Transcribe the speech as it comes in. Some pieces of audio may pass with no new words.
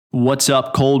What's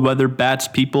up, cold weather bats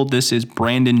people? This is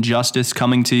Brandon Justice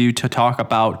coming to you to talk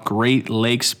about Great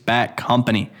Lakes Bat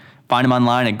Company. Find them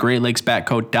online at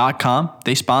greatlakesbatco.com.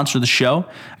 They sponsor the show.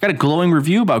 I got a glowing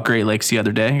review about Great Lakes the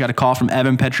other day. I got a call from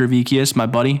Evan Petrovikius, my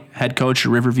buddy, head coach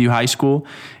at Riverview High School.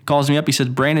 He calls me up. He says,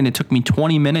 Brandon, it took me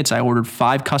 20 minutes. I ordered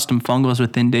 5 custom fungos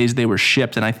within days they were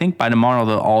shipped, and I think by tomorrow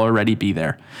they'll all already be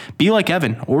there. Be like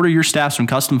Evan. Order your staffs from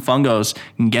Custom Fungos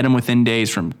and get them within days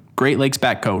from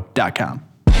greatlakesbatco.com.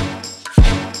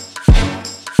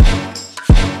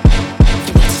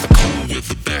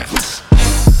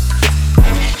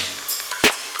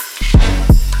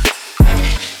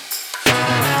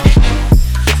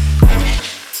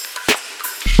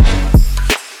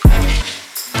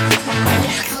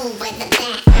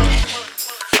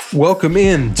 Welcome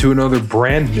in to another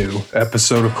brand new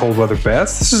episode of Cold Weather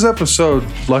Bats. This is episode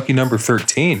lucky number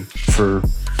 13 for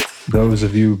those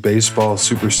of you baseball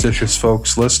superstitious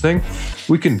folks listening.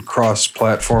 We can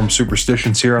cross-platform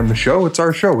superstitions here on the show. It's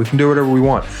our show. We can do whatever we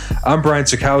want. I'm Brian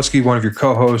Sikowski, one of your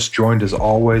co-hosts, joined as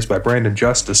always by Brandon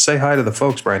Justice. Say hi to the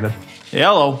folks, Brandon.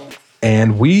 Hello.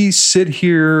 And we sit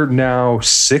here now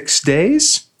 6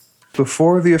 days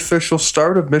before the official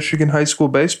start of Michigan high school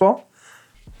baseball.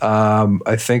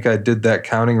 I think I did that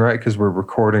counting right because we're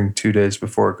recording 2 days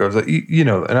before it goes.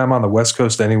 And I'm on the West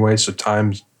Coast anyway, so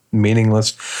time's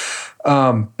meaningless.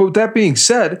 But with that being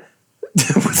said,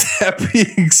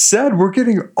 we're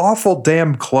getting awful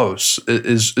damn close.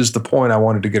 Is the point I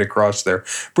wanted to get across there.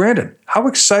 Brandon, how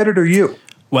excited are you?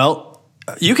 Well,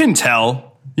 you can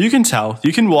tell. You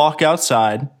can walk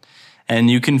outside and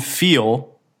you can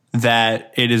feel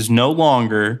that it is no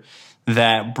longer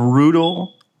that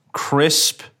brutal,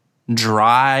 crisp,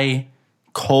 dry,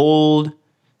 cold,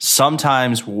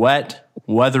 sometimes wet,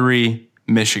 weathery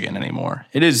Michigan anymore.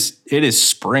 It is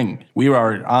spring. We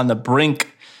are on the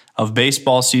brink of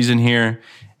baseball season here.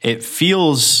 It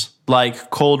feels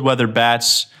like cold weather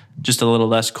bats, just a little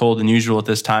less cold than usual at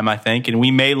this time, I think. And we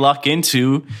may luck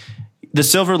into the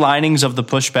silver linings of the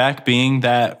pushback being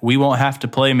that we won't have to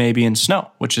play maybe in snow,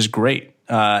 which is great.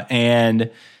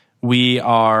 And we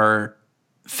are...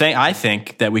 I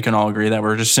think that we can all agree that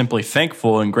we're just simply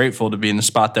thankful and grateful to be in the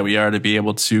spot that we are to be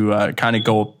able to kind of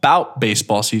go about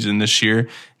baseball season this year,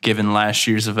 given last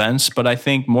year's events. But I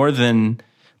think more than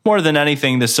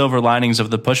anything, the silver linings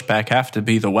of the pushback have to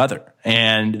be the weather.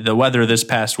 And the weather this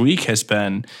past week has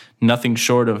been nothing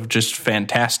short of just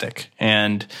fantastic.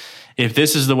 And if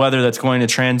this is the weather that's going to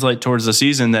translate towards the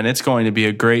season, then it's going to be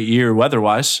a great year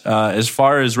weather-wise. As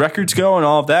far as records go and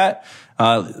all of that,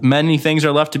 many things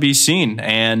are left to be seen,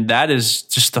 and that is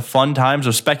just the fun times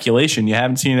of speculation. You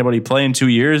haven't seen anybody play in 2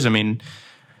 years. I mean,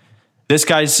 this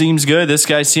guy seems good. This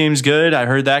guy seems good. I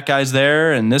heard that guy's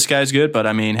there, and this guy's good. But,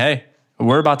 I mean, hey,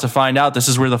 we're about to find out. This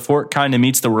is where the fork kind of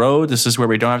meets the road. This is where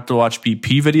we don't have to watch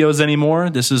BP videos anymore.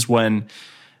 This is when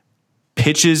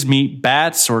pitches meet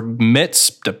bats or mitts,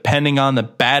 depending on the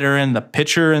batter and the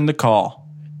pitcher and the call.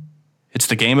 It's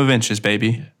the game of inches,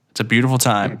 baby. It's a beautiful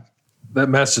time. That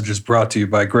message is brought to you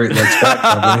by Great Lakes Bat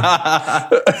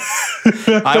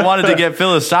Company. I wanted to get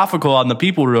philosophical on the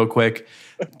people real quick,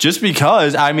 just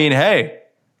because, I mean, hey,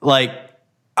 like,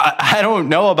 I don't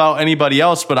know about anybody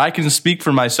else, but I can speak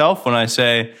for myself when I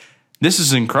say this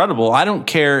is incredible. I don't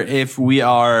care if we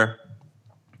are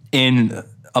in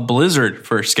a blizzard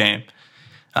first game.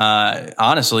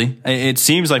 Honestly, it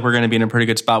seems like we're going to be in a pretty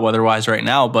good spot weather-wise right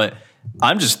now, but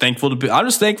I'm just thankful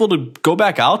to go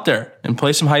back out there and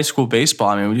play some high school baseball.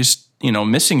 I mean, we just,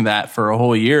 missing that for a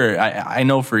whole year. I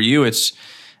know for you,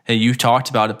 you've talked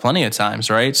about it plenty of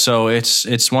times, right? So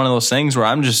it's one of those things where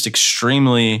I'm just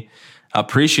extremely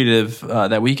appreciative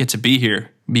that we get to be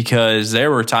here, because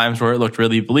there were times where it looked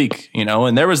really bleak,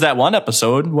 and there was that one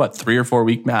episode, 3 or 4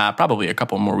 weeks, probably a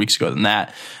couple more weeks ago than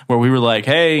that, where we were like,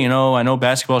 hey, I know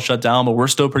basketball shut down, but we're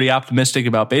still pretty optimistic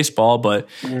about baseball. But,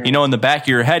 in the back of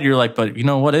your head, you're like, but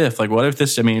what if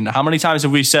this, how many times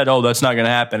have we said, oh, that's not going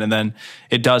to happen? And then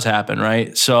it does happen,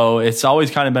 right? So it's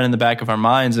always kind of been in the back of our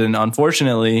minds. And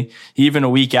unfortunately, even a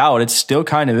week out, it still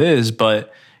kind of is,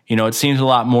 but it seems a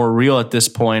lot more real at this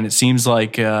point. It seems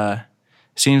like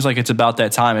it's about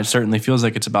that time. It certainly feels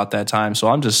like it's about that time. So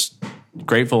I'm just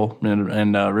grateful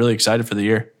and really excited for the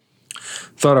year.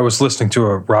 Thought I was listening to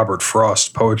a Robert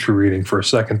Frost poetry reading for a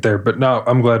second there, but no,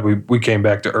 I'm glad we came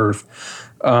back to earth.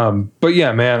 But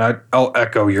yeah, man, I'll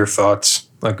echo your thoughts.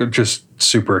 Like, just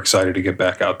super excited to get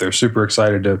back out there. Super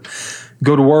excited to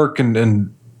go to work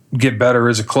and get better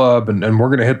as a club, and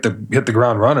we're going to hit the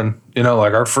ground running.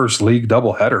 Like, our first league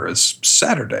doubleheader is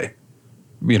Saturday.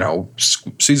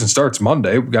 Season starts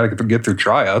Monday. We got to get through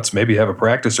tryouts, maybe have a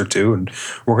practice or two, and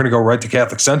we're going to go right to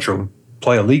Catholic Central,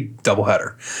 play a league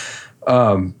doubleheader.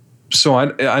 So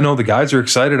I know the guys are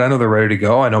excited. I know they're ready to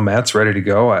go. I know Matt's ready to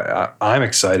go. I'm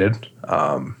excited.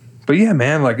 But yeah,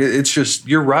 man, like it's just,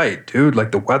 you're right, dude.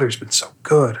 Like the weather's been so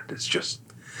good. It's just,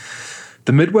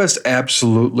 the Midwest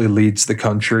absolutely leads the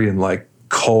country in like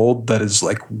cold that is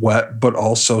like wet, but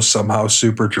also somehow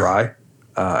super dry.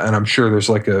 And I'm sure there's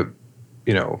like a,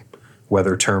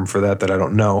 weather term for that I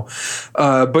don't know.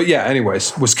 But yeah,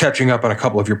 anyways, was catching up on a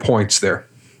couple of your points there.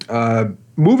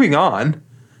 Moving on,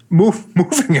 a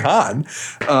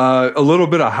little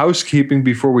bit of housekeeping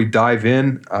before we dive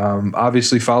in.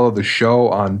 Obviously, follow the show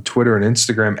on Twitter and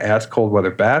Instagram at Cold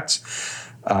Weather Bats.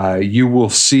 You will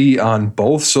see on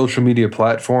both social media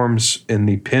platforms in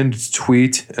the pinned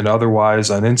tweet and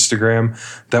otherwise on Instagram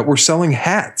that we're selling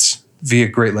hats via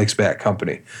Great Lakes Bat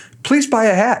Company. Please buy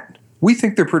a hat. We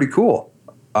think they're pretty cool.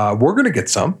 We're going to get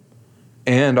some,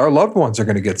 and our loved ones are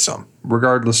going to get some,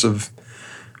 regardless of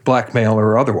blackmail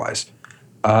or otherwise.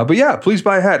 But yeah, please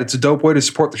buy a hat. It's a dope way to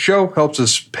support the show, helps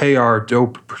us pay our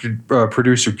dope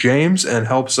producer James, and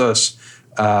helps us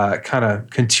kind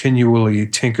of continually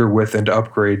tinker with and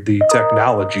upgrade the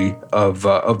technology of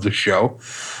the show.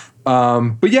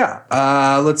 But yeah,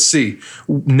 let's see.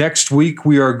 Next week,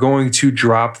 we are going to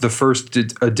drop the first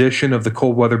edition of the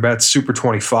Cold Weather Bats Super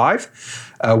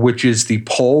 25, which is the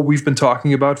poll we've been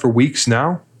talking about for weeks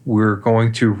now. We're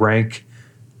going to rank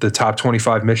the top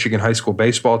 25 Michigan high school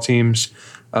baseball teams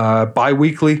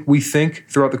bi-weekly, we think,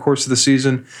 throughout the course of the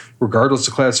season, regardless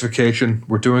of classification.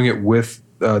 We're doing it with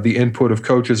the input of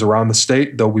coaches around the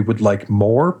state, though we would like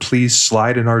more. Please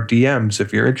slide in our DMs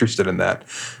if you're interested in that,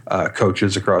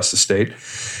 coaches across the state.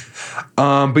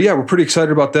 But yeah, we're pretty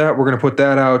excited about that. We're going to put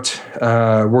that out.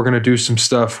 We're going to do some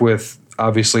stuff with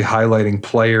obviously highlighting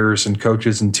players and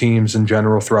coaches and teams in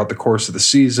general throughout the course of the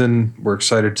season. We're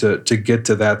excited to get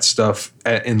to that stuff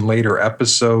in later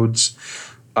episodes.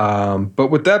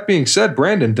 But with that being said,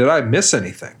 Brandon, did I miss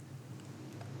anything?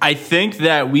 I think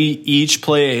that we each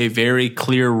play a very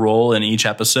clear role in each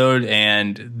episode,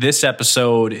 and this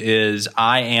episode is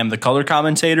I am the color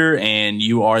commentator and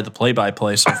you are the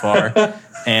play-by-play so far.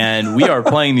 And we are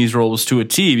playing these roles to a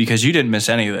T because you didn't miss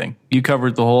anything. You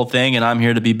covered the whole thing, and I'm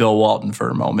here to be Bill Walton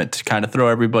for a moment to kind of throw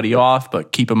everybody off,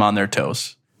 but keep them on their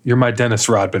toes. You're my Dennis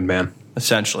Rodman, man.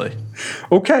 Essentially.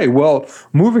 Okay, well,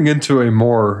 moving into a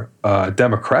more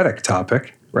democratic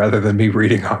topic, rather than me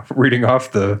reading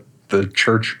off the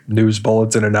church news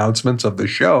bulletin announcements of the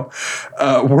show,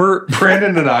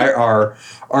 Brandon and I are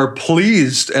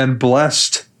pleased and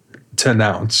blessed to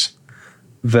announce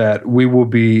that we will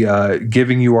be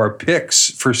giving you our picks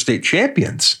for state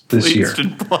champions this year. Pleased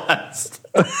and blessed.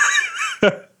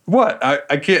 What?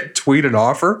 I can't tweet an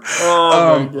offer?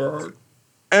 Oh, my God.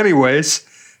 Anyways,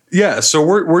 yeah, so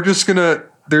we're just going to,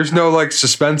 there's no like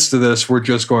suspense to this. We're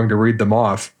just going to read them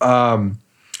off.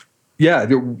 Yeah,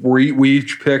 we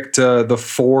each picked the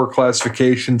 4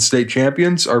 classification state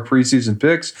champions, our preseason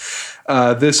picks.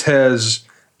 This has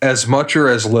as much or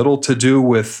as little to do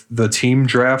with the team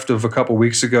draft of a couple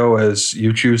weeks ago as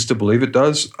you choose to believe it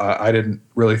does. I didn't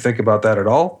really think about that at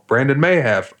all. Brandon may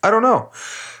have. I don't know.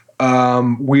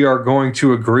 We are going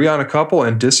to agree on a couple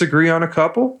and disagree on a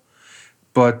couple.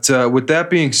 But with that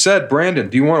being said, Brandon,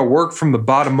 do you want to work from the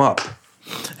bottom up?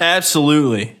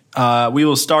 Absolutely. We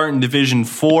will start in Division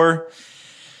 4.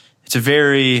 It's a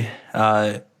very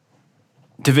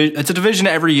it's a division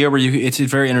every year where it's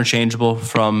very interchangeable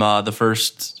from the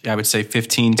first, I would say,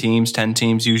 15 teams, 10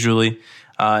 teams usually.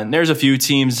 And there's a few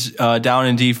teams down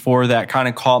in D4 that kind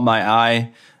of caught my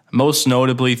eye, most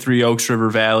notably Three Oaks River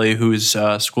Valley, whose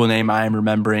school name I am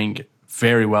remembering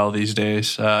very well these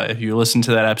days. If you listen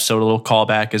to that episode, a little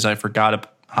callback, as I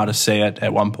forgot how to say it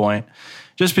at one point,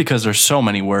 just because there's so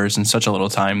many words and such a little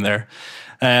time there.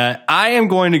 I am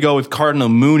going to go with Cardinal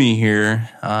Mooney here.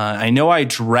 I know I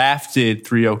drafted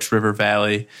Three Oaks River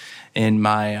Valley in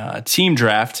my team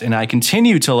draft, and I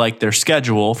continue to like their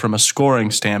schedule from a scoring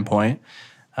standpoint.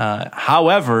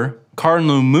 However,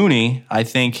 Cardinal Mooney, I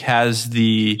think, has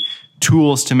the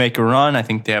tools to make a run. I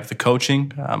think they have the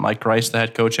coaching. Mike Rice, the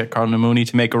head coach at Cardinal Mooney,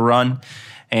 to make a run.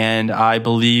 And I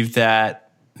believe that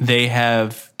they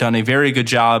have done a very good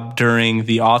job during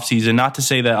the offseason. Not to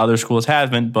say that other schools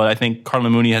haven't, but I think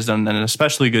Cardinal Mooney has done an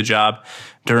especially good job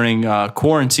during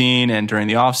quarantine and during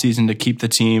the offseason to keep the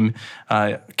team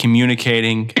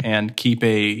communicating and keep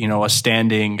a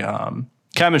standing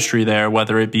chemistry there,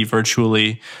 whether it be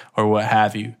virtually or what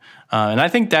have you. And I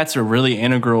think that's a really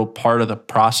integral part of the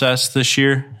process this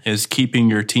year, is keeping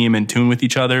your team in tune with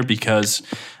each other, because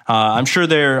I'm sure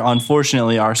there,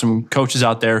 unfortunately, are some coaches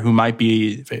out there who might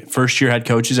be first-year head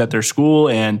coaches at their school,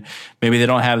 and maybe they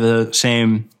don't have the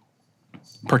same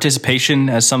participation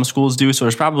as some schools do. So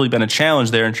there's probably been a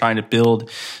challenge there in trying to build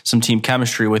some team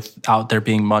chemistry without there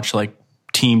being much like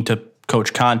team to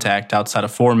coach contact outside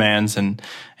of four-mans and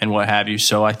what have you.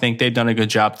 So I think they've done a good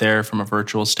job there from a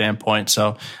virtual standpoint.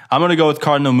 So I'm going to go with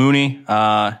Cardinal Mooney,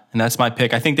 and that's my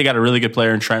pick. I think they got a really good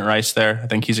player in Trent Rice there. I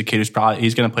think he's a kid he's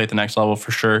going to play at the next level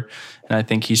for sure. And I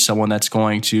think he's someone that's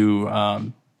going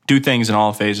to do things in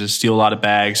all phases, steal a lot of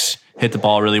bags, hit the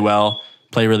ball really well,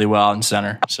 play really well in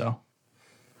center. So.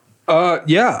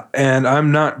 Yeah, and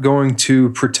I'm not going to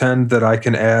pretend that I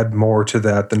can add more to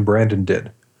that than Brandon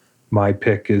did. My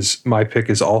pick is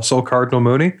also Cardinal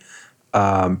Mooney,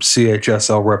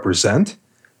 CHSL represent,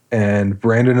 and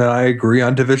Brandon and I agree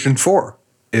on Division 4.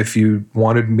 If you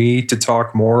wanted me to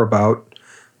talk more about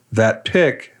that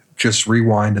pick, just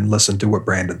rewind and listen to what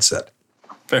Brandon said.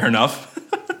 Fair enough.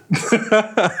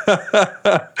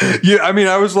 Yeah, I mean,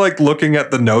 I was like looking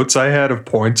at the notes I had of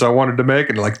points I wanted to make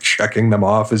and like checking them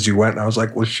off as you went, and I was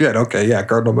like, well, shit, okay, yeah,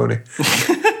 Cardinal Mooney.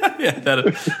 Yeah,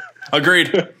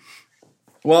 agreed.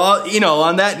 Well,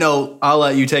 on that note, I'll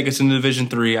let you take us into Division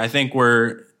 3. I think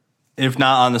we're, if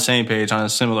not on the same page, on a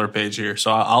similar page here. So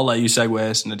I'll let you segue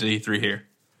us into D3 here.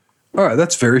 All right,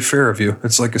 that's very fair of you.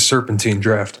 It's like a serpentine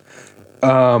draft.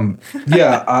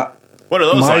 Yeah. What are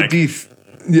those like?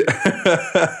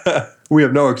 We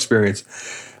have no experience.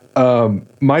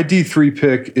 My D3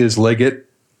 pick is Liggett.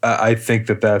 I think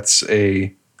that's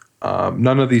a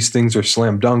none of these things are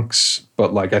slam dunks,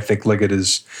 but like I think Liggett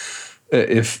is,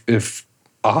 if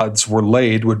odds were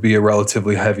laid, would be a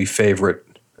relatively heavy favorite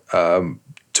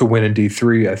to win in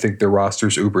D3. I think their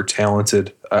roster's uber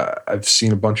talented. I've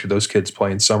seen a bunch of those kids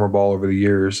play in summer ball over the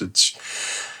years. It's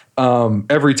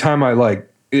every time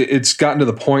it's gotten to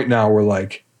the point now where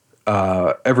like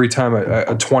every time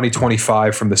a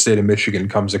 2025 from the state of Michigan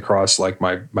comes across like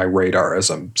my radar as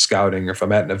I'm scouting, or if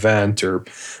I'm at an event, or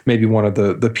maybe one of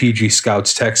the PG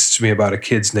scouts texts me about a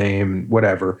kid's name,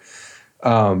 whatever.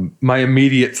 My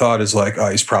immediate thought is like, oh,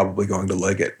 he's probably going to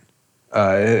Liggett.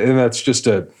 And that's just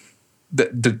a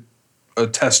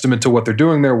testament to what they're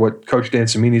doing there, what Coach Dan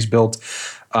Cimini's built.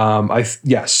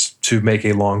 Yes, to make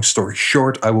a long story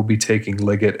short, I will be taking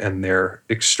Liggett and their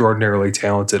extraordinarily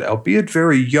talented, albeit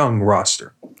very young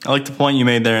roster. I like the point you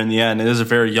made there in the end. It is a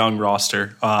very young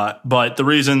roster. But the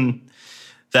reason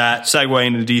that segue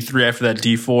into D3 after that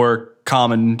D4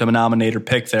 common denominator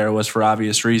pick there was for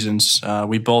obvious reasons.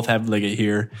 We both have Liggett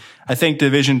here. I think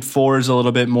Division 4 is a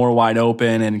little bit more wide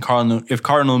open, and if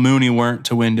Cardinal Mooney weren't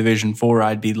to win Division 4,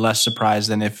 I'd be less surprised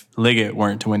than if Liggett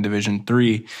weren't to win Division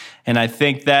 3. And I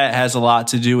think that has a lot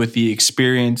to do with the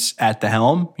experience at the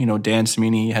helm. Dan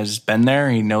Cimini has been there.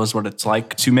 He knows what it's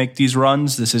like to make these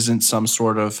runs. This isn't some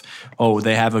sort of,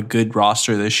 they have a good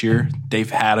roster this year. They've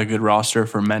had a good roster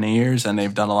for many years, and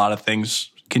they've done a lot of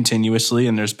things continuously,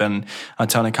 and there's been a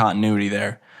ton of continuity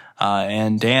there.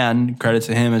 And Dan, credit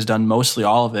to him, has done mostly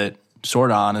all of it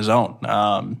sort of on his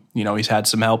own. He's had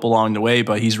some help along the way,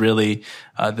 but he's really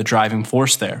the driving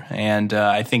force there. And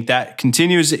I think that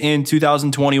continues in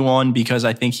 2021 because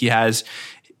I think he has,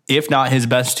 if not his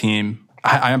best team,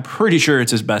 I'm pretty sure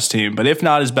it's his best team, but if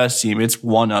not his best team, it's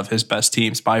one of his best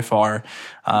teams by far.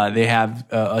 They have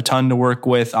a ton to work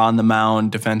with on the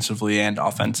mound defensively and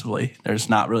offensively. There's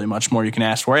not really much more you can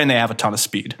ask for, and they have a ton of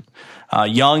speed.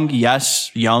 Young,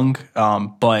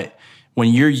 but when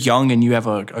you're young and you have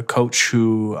a coach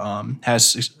who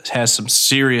has some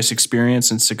serious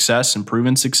experience and success and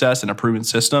proven success and a proven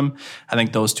system, I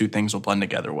think those two things will blend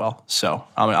together well. So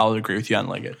I'll agree with you on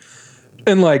Liggett.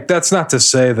 And like that's not to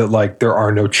say that like there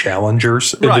are no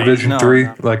challengers in Division 3.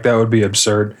 No. Like that would be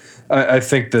absurd. I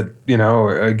think that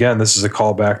again, this is a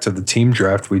callback to the team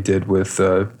draft we did with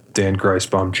Dan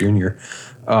Greisbaum Jr.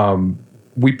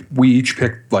 We each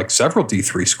picked like several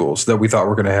D3 schools that we thought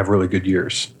were going to have really good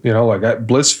years. Like at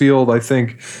Blissfield, I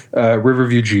think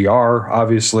Riverview GR,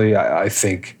 obviously, I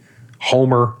think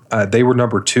Homer, they were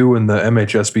number 2 in the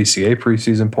MHSBCA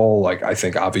preseason poll. Like I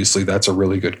think obviously that's a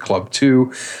really good club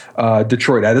too.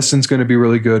 Detroit Edison's going to be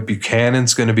really good.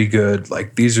 Buchanan's going to be good.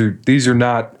 Like these are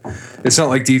not. It's not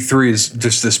like D3 is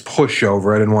just this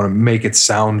pushover. I didn't want to make it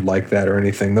sound like that or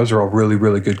anything. Those are all really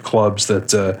really good clubs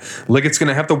that Liggett's going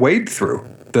to have to wade through.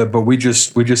 But we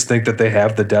just think that they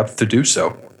have the depth to do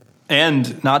so.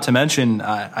 And not to mention,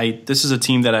 this is a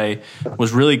team that I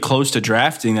was really close to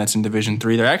drafting that's in Division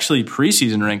 3. They're actually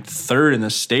preseason ranked 3rd in the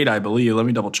state, I believe. Let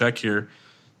me double check here.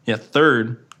 Yeah,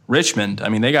 3rd, Richmond. I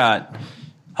mean, they got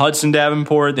Hudson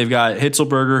Davenport. They've got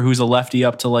Hitzelberger, who's a lefty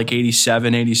up to like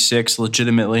 87, 86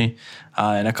 legitimately.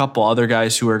 And a couple other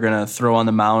guys who are going to throw on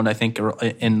the mound, I think,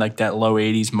 in like that low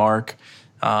 80s mark.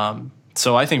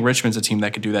 So I think Richmond's a team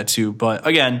that could do that too. But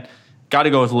again, got to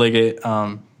go with Liggett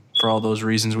for all those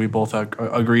reasons we both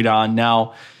agreed on.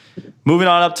 Now, moving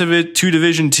on up to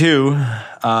Division II,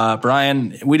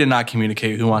 Brian, we did not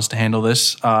communicate who wants to handle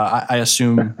this. I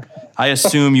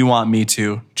assume you want me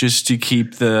to, just to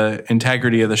keep the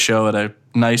integrity of the show at a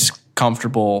nice,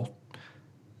 comfortable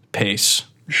pace.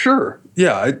 Sure.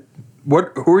 Yeah. Who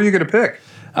are you going to pick?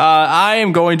 I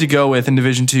am going to go with in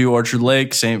Division II, Orchard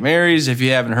Lake, St. Mary's. If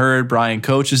you haven't heard, Brian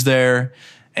coaches there,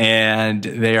 and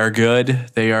they are good.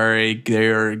 They are a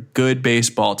good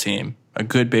baseball team, a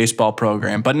good baseball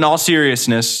program. But in all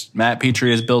seriousness, Matt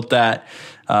Petrie has built that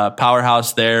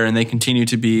powerhouse there, and they continue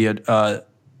to be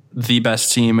the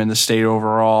best team in the state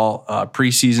overall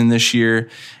preseason this year.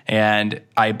 And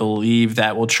I believe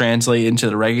that will translate into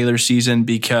the regular season,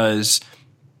 because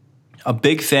a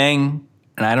big thing,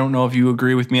 and I don't know if you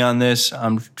agree with me on this,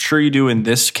 I'm sure you do in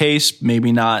this case,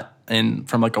 maybe not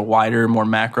from like a wider, more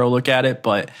macro look at it,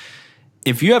 but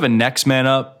if you have a next man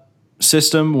up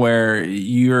system where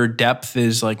your depth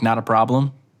is like not a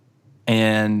problem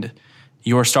and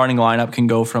your starting lineup can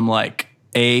go from like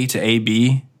A to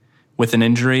AB with an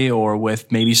injury or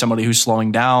with maybe somebody who's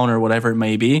slowing down or whatever it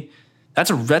may be,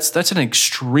 that's an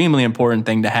extremely important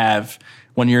thing to have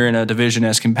when you're in a division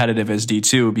as competitive as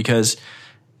D2, because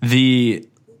the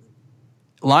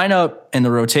lineup and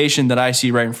the rotation that I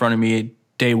see right in front of me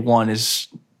day one is,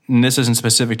 and this isn't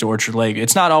specific to Orchard Lake,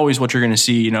 it's not always what you're going to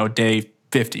see, day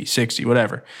 50, 60,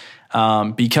 whatever,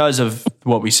 because of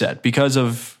what we said, because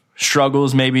of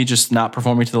struggles, maybe just not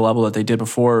performing to the level that they did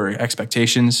before, or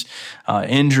expectations,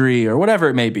 injury, or whatever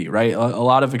it may be, right? A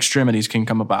lot of extremities can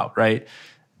come about, right?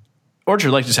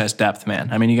 Orchard Lake just has depth, man.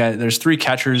 I mean, there's 3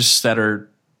 catchers that are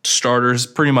starters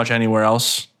pretty much anywhere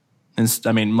else.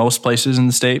 Most places in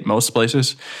the state, most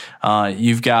places.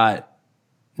 You've got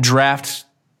draft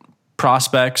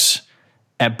prospects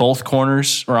at both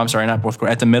corners, or I'm sorry, not both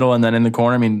corners, at the middle and then in the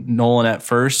corner. I mean, Nolan at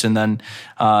first and then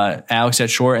Alex at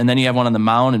short. And then you have one on the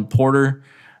mound and Porter.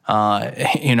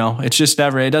 It's just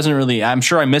never, it doesn't really, I'm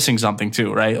sure I'm missing something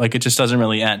too, right? Like it just doesn't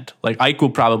really end. Like Ike will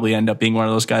probably end up being one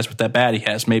of those guys with that bat he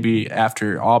has, maybe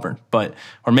after Auburn,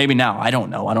 or maybe now, I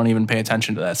don't know. I don't even pay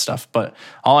attention to that stuff. But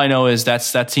all I know is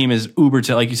that team is uber,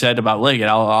 like you said about Liggett,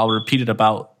 I'll repeat it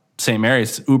about St.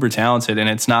 Mary's, it's uber talented, and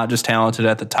it's not just talented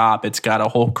at the top. It's got a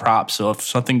whole crop. So if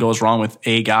something goes wrong with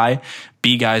a guy,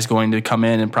 B guy is going to come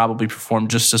in and probably perform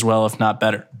just as well, if not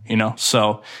better.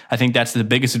 So I think that's the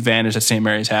biggest advantage that St.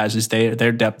 Mary's has, is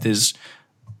their depth is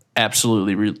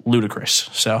absolutely ludicrous.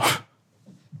 So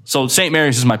St.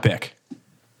 Mary's is my pick.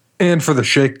 And for the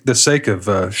sake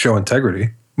of show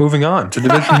integrity, moving on to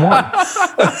Division One.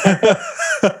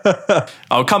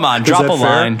 Oh, come on. Drop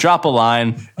a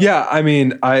line. Yeah. I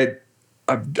mean, I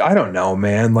don't know,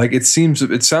 man. Like it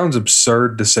sounds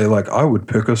absurd to say like, I would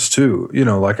pick us too,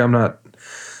 like I'm not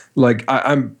like,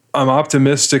 I'm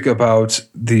optimistic about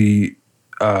the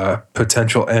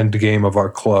potential end game of our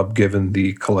club, given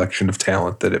the collection of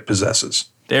talent that it possesses.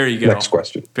 There you go. Next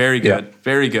question. Very good. Yeah.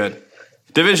 Very good.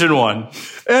 Division One.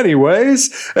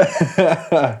 Anyways,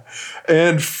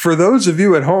 and for those of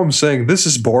you at home saying this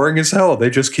is boring as hell, they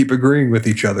just keep agreeing with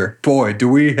each other. Boy, do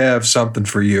we have something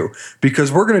for you,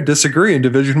 because we're going to disagree in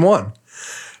Division One.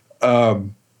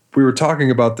 We were talking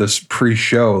about this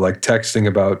pre-show, like texting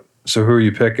about, so who are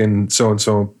you picking,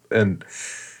 so-and-so, and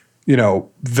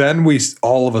then we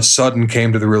all of a sudden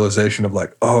came to the realization of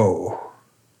like, oh,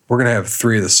 we're going to have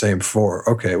 3 of the same 4.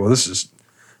 Okay, well, this is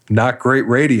not great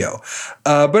radio.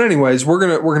 But anyways, we're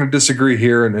gonna disagree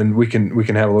here, and we can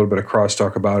have a little bit of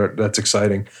crosstalk about it. That's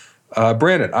exciting.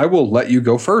 Brandon, I will let you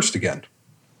go first again.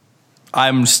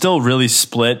 I'm still really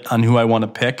split on who I want to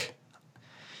pick,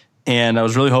 and I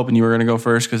was really hoping you were going to go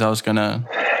first, because I was going to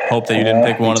hope that you didn't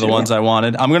pick one of the ones I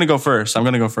wanted. I'm going to go first,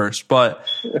 but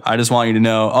I just want you to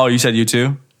know. Oh, you said you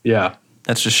too? Yeah.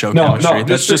 That's just show chemistry. No,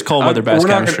 that's just cold weather best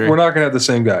chemistry. We're not going to have the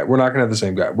same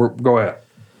guy. Go ahead.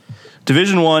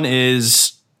 Division One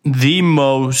is the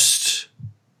most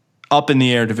up in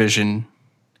the air division,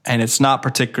 and it's not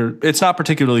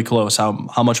particularly close how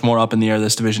much more up in the air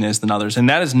this division is than others. And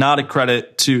that is not a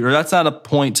credit to, or that's not a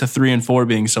point to 3 and 4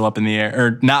 being so up in the air,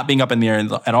 or not being up in the air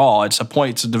at all. It's a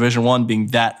point to Division One being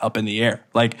that up in the air.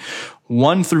 Like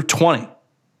 1 through 20,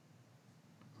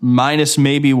 minus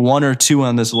maybe 1 or 2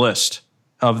 on this list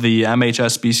of the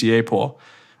MHS BCA poll.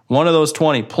 One of those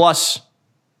 20 plus.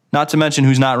 Not to mention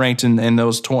who's not ranked in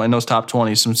those top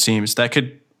 20, some teams that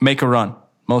could make a run,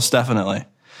 most definitely.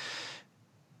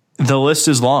 The list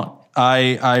is long.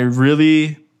 I'm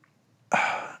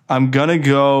gonna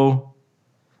go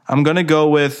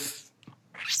with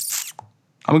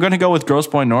Grosse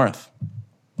Pointe North.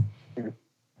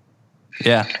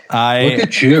 Yeah, look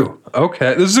at you.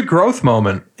 Okay, this is a growth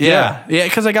moment. Yeah,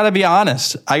 because I got to be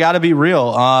honest. I got to be real.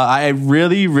 I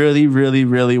really, really, really,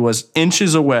 really was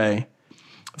inches away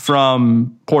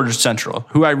from Portage Central,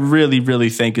 who I really, really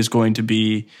think is going to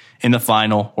be in the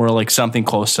final or like something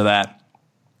close to that.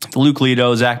 Luke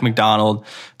Lito, Zach McDonald,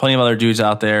 plenty of other dudes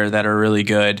out there that are really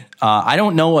good. I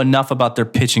don't know enough about their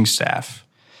pitching staff.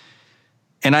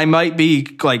 And I might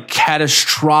be like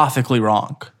catastrophically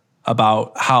wrong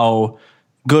about how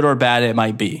good or bad it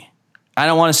might be. I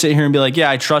don't want to sit here and be like, yeah,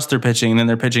 I trust their pitching, and then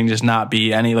their pitching just not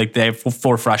be any, like they have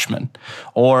 4 freshmen.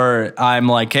 Or I'm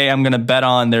like, hey, I'm going to bet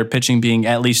on their pitching being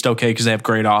at least okay because they have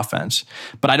great offense.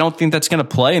 But I don't think that's going to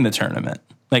play in the tournament.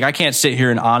 Like I can't sit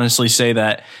here and honestly say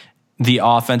that the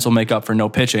offense will make up for no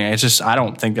pitching. It's just, I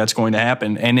don't think that's going to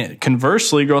happen. And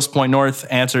conversely, Grosse Pointe North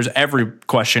answers every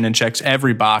question and checks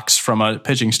every box from a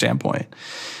pitching standpoint.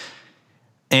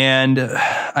 And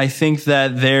I think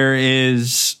that there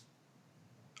is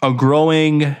a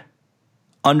growing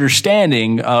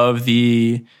understanding of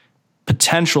the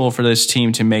potential for this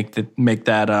team to make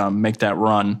that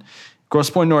run. Grosse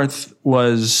Pointe North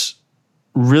was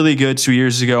really good 2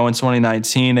 years ago in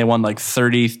 2019. They won like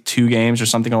 32 games or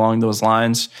something along those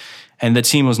lines. And the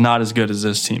team was not as good as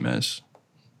this team is.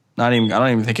 I don't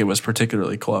even think it was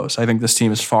particularly close. I think this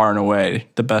team is far and away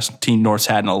the best team North's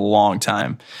had in a long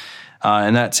time.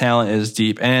 And that talent is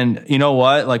deep. And you know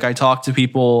what? Like I talked to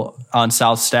people on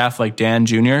South staff like Dan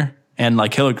Jr., and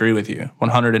like he'll agree with you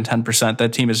 110%.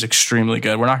 That team is extremely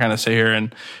good. We're not going to sit here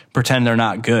and pretend they're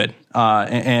not good.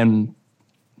 And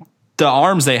the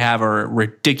arms they have are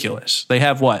ridiculous. They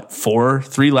have what,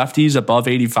 3 lefties above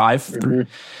 85. Mm-hmm.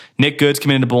 Nick Good's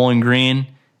coming into Bowling Green,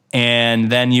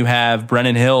 and then you have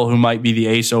Brennan Hill, who might be the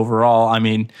ace overall. I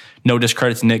mean, no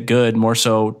discredit to Nick Good, more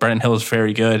so Brennan Hill is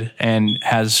very good and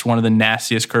has one of the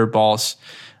nastiest curveballs,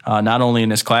 not only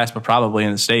in his class but probably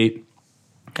in the state.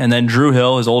 And then Drew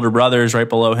Hill, his older brother, is right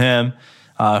below him.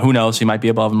 Who knows? He might be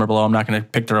above him or below. I'm not going to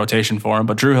pick the rotation for him.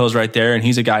 But Drew Hill's right there, and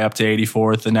he's a guy up to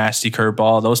 84 with the nasty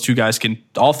curveball. Those two guys can,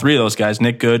 all three of those guys,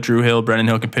 Nick Good, Drew Hill, Brennan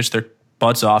Hill, can pitch their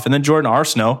butts off. And then Jordan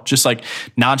Arsenault, just like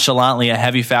nonchalantly a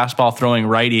heavy fastball throwing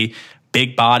righty,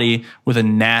 big body with a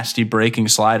nasty breaking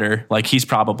slider. Like he's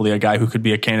probably a guy who could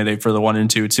be a candidate for the 1 and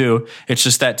 2 too. It's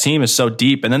just that team is so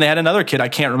deep. And then they had another kid, I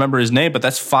can't remember his name, but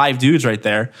that's 5 dudes right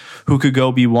there who could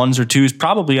go be 1s or 2s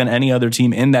probably on any other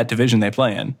team in that division they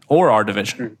play in, or our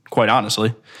division, quite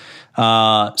honestly.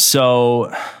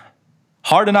 So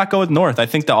hard to not go with North. I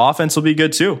think the offense will be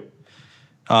good too.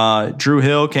 Drew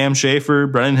Hill, Cam Schaefer,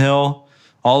 Brennan Hill,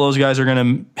 all those guys are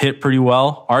going to hit pretty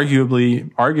well. Arguably,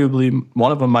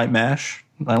 one of them might mash.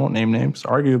 I won't name names.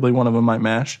 Arguably, one of them might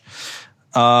mash.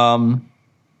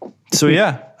 So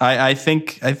yeah, I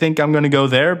think I'm going to go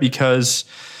there because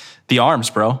the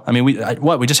arms, bro. I mean, we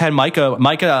just had Micah.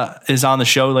 Micah is on the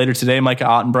show later today. Micah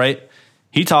Ottenbright.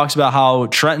 He talks about how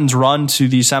Trenton's run to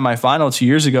the semifinal 2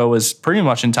 years ago was pretty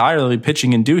much entirely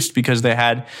pitching induced because they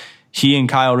had. He and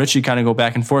Kyle Ritchie kind of go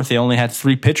back and forth. They only had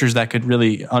 3 pitchers that could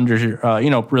really maintain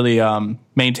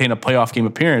a playoff game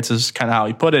appearance is kind of how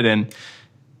he put it. And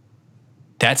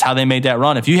that's how they made that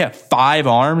run. If you have 5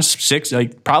 arms, 6,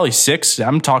 like probably 6,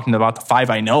 I'm talking about the 5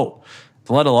 I know,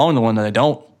 let alone the one that I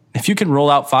don't. If you can roll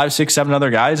out 5, 6, 7 other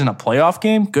guys in a playoff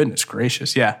game, goodness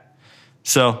gracious. Yeah.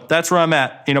 So that's where I'm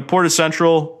at. Portage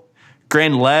Central,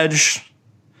 Grand Ledge,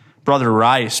 Brother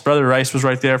Rice. Brother Rice was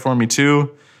right there for me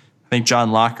too. I think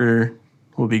John Locker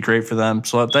will be great for them.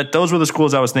 So those were the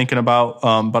schools I was thinking about.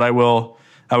 But I will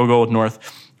go with North.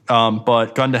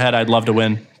 But gun to head, I'd love to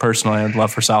win. Personally, I'd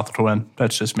love for South to win.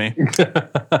 That's just me.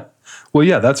 Well,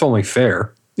 yeah, that's only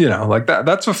fair. Like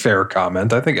that's a fair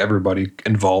comment. I think everybody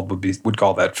involved would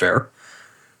call that fair.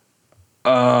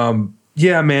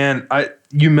 Yeah, man.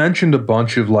 You mentioned a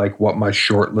bunch of like what my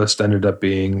short list ended up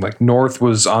being. Like North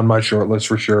was on my short list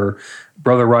for sure.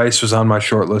 Brother Rice was on my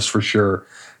short list for sure.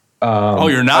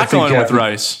 You're not going with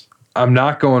Rice. I'm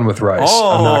not going with Rice.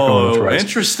 Oh, I'm not going with Rice.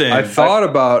 Interesting. I thought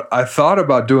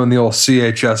about doing the old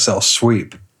CHSL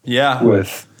sweep. Yeah.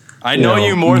 I know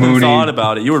you more Mooney, than thought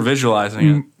about it. You were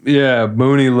visualizing it. Yeah,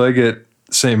 Mooney, Liggett,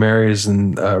 St. Mary's,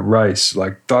 and Rice.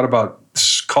 Like thought about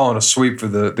calling a sweep for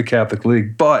the Catholic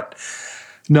League, but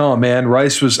no, man.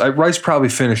 Rice probably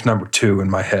finished number 2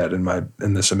 in my head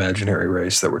in this imaginary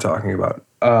race that we're talking about.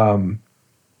 I'm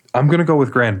gonna go with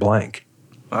Grand Blanc.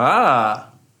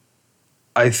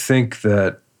 I think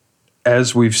that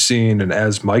as we've seen and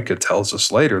as Micah tells us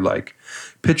later, like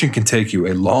pitching can take you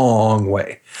a long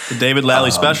way. The David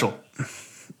Lally special.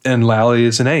 And Lally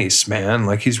is an ace, man.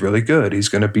 Like he's really good. He's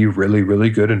going to be really, really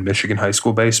good in Michigan high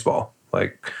school baseball.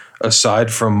 Like aside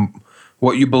from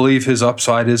what you believe his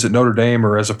upside is at Notre Dame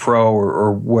or as a pro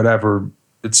or whatever,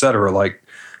 etc. Like,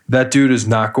 that dude is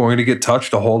not going to get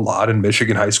touched a whole lot in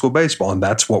Michigan high school baseball, and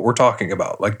that's what we're talking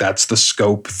about. Like, that's the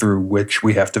scope through which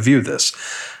we have to view this.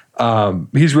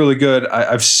 He's really good.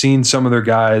 I've seen some of their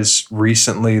guys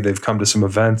recently. They've come to some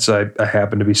events I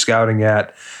happen to be scouting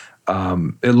at.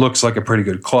 It looks like a pretty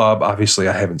good club. Obviously,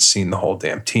 I haven't seen the whole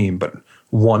damn team, but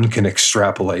one can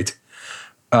extrapolate.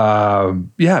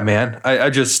 Yeah, man. I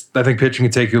think pitching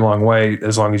can take you a long way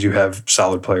as long as you have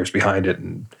solid players behind it,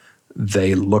 and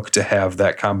they look to have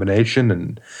that combination.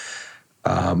 And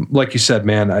like you said,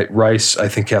 man, Rice, I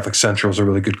think Catholic Central is a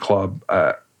really good club.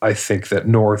 I think that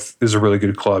North is a really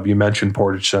good club. You mentioned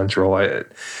Portage Central.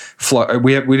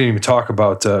 We didn't even talk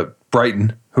about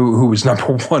Brighton, who was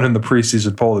number 1 in the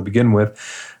preseason poll to begin with.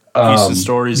 Houston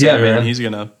Stories, yeah, there, man. And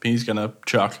he's gonna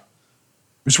chuck.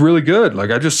 It's really good.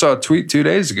 Like, I just saw a tweet 2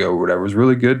 days ago or whatever. It was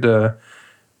really good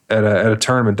at a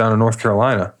tournament down in North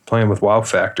Carolina, playing with Wow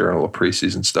Factor and a little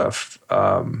preseason stuff.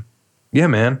 Yeah,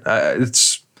 man,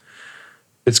 it's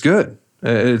good.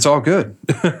 It's all good.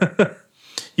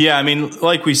 Yeah, I mean,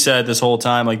 like we said this whole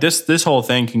time, like this whole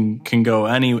thing can go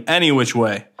any which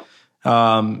way.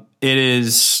 It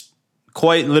is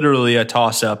quite literally a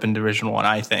toss up in Division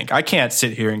I. I think I can't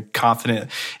sit here and confident.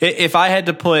 If I had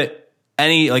to put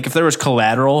if there was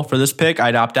collateral for this pick,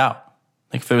 I'd opt out.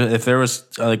 Like, if there was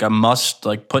like a must,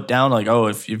 like, put down, like, oh,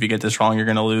 if you get this wrong, you're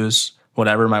going to lose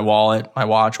whatever, my wallet, my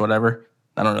watch, whatever.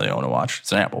 I don't really own a watch.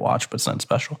 It's an Apple Watch, but it's not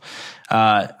special.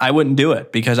 I wouldn't do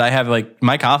it because I have, like,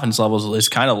 my confidence levels is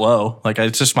kind of low. Like,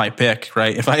 it's just my pick,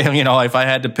 right? If I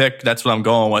had to pick, that's what I'm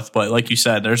going with. But like you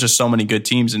said, there's just so many good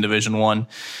teams in Division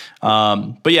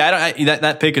I. But yeah,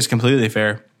 that pick is completely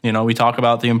fair. You know, we talk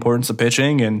about the importance of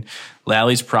pitching, and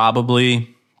Lally's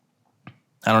probably,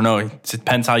 I don't know, it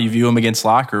depends how you view him against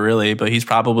Locker, really, but he's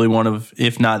probably one of,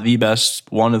 if not the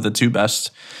best, one of the 2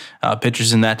 best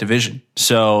pitchers in that division.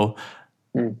 So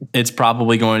it's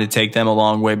probably going to take them a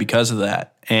long way because of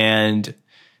that. And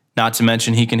not to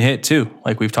mention he can hit too,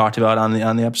 like we've talked about on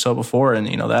the episode before, and,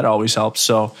 you know, that always helps.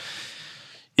 So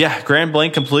yeah, Grand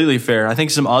Blanc, completely fair. I think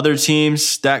some other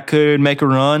teams that could make a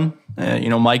run, you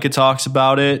know, Micah talks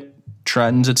about it.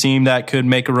 Trenton's a team that could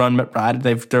make a run.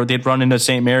 They'd run into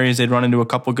St. Mary's. They'd run into a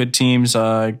couple good teams.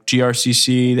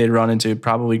 GRCC, they'd run into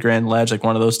probably Grand Ledge, like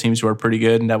one of those teams who are pretty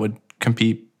good and that would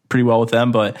compete pretty well with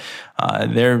them. But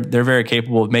they're very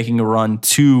capable of making a run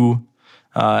to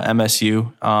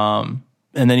MSU.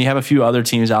 And then you have a few other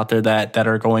teams out there that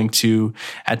are going to,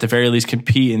 at the very least,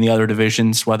 compete in the other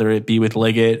divisions, whether it be with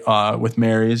Liggett, with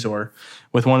Mary's, or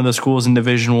with one of the schools in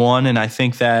Division I. And I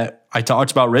think that I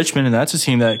talked about Richmond, and that's a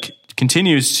team that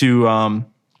continues to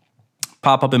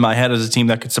pop up in my head as a team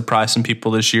that could surprise some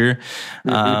people this year.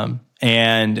 Mm-hmm.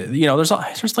 And, you know, there's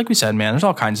like we said, man, there's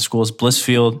all kinds of schools.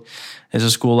 Blissfield is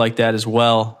a school like that as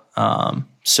well. And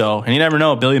you never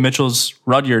know. Billy Mitchell's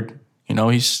Rudyard, you know,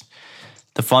 he's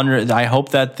the fund. I hope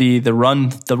that the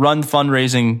run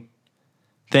fundraising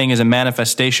thing is a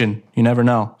manifestation. You never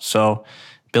know. So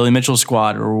Billy Mitchell's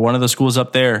squad or one of the schools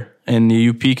up there in the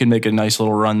UP can make a nice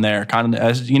little run there. Kind of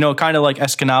like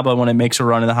Escanaba when it makes a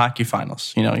run in the hockey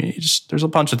finals. You know, there's a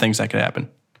bunch of things that could happen.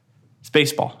 It's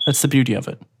baseball. That's the beauty of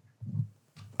it.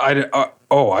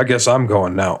 I guess I'm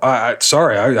going now.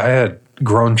 Sorry, I had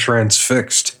grown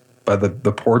transfixed by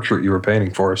the portrait you were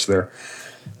painting for us there.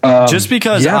 Just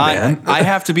because I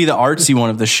have to be the artsy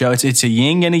one of the show. It's a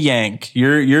yin and a yang.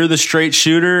 You're the straight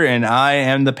shooter, and I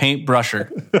am the paint brusher.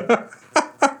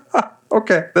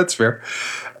 Okay, that's fair.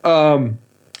 All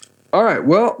right.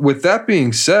 Well, with that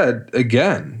being said,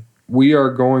 again, we are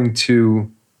going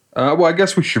to. I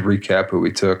guess we should recap who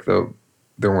we took, though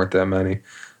there weren't that many.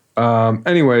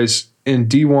 Anyways, in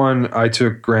D1, I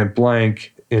took Grand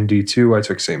Blanc. In D2, I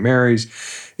took St. Mary's.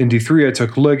 In D3, I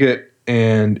took Liggett.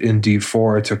 And in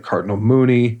D4, I took Cardinal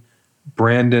Mooney.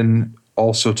 Brandon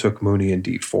also took Mooney in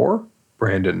D4.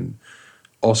 Brandon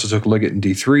also took Liggett in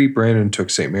D3. Brandon took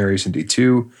St. Mary's in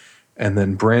D2. And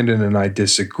then Brandon and I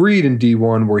disagreed in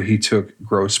D1, where he took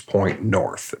Grosse Pointe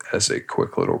North as a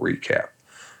quick little recap.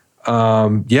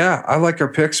 Yeah, I like our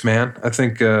picks, man. I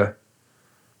think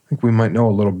we might know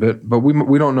a little bit, but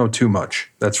we don't know too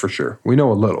much. That's for sure. We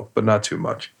know a little, but not too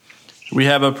much. We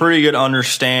have a pretty good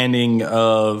understanding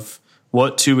of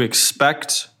what to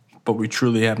expect, but we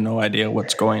truly have no idea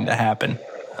what's going to happen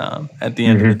at the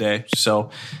end of the day. So,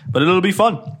 but it'll be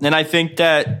fun. And I think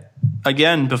that,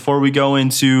 again, before we go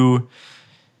into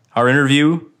our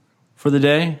interview for the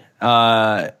day,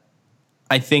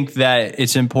 I think that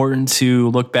it's important to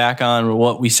look back on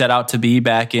what we set out to be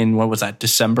back in, what was that,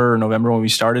 December or November when we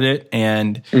started it.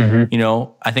 And,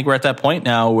 I think we're at that point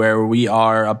now where we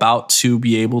are about to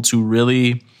be able to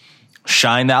really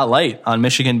shine that light on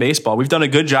Michigan baseball. We've done a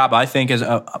good job, I think,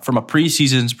 from a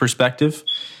preseason's perspective.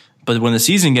 But when the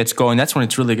season gets going, that's when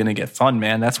it's really going to get fun,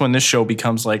 man. That's when this show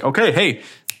becomes like, okay, hey,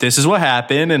 this is what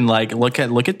happened, and like look at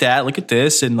that, look at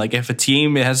this, and like if a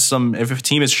team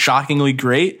is shockingly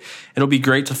great, it'll be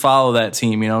great to follow that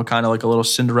team. Kind of like a little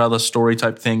Cinderella story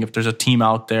type thing. If there's a team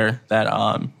out there that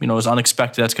is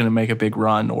unexpected, that's going to make a big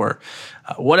run, or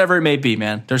whatever it may be,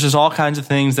 man. There's just all kinds of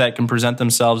things that can present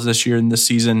themselves this year in this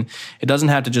season. It doesn't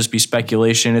have to just be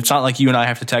speculation. It's not like you and I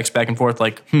have to text back and forth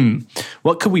like,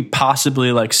 what could we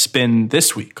possibly like spin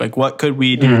this week? Like, what could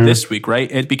we do this week,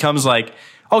 right? It becomes like,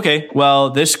 okay, well,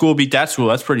 this school beat that school.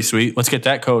 That's pretty sweet. Let's get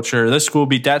that coach. Or this school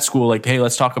beat that school. Like, hey,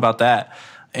 let's talk about that.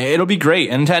 It'll be great.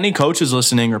 And to any coaches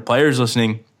listening or players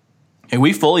listening,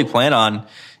 we fully plan on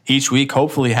each week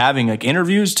hopefully having like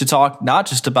interviews to talk not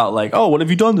just about like, oh, what have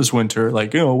you done this winter?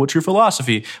 Like, what's your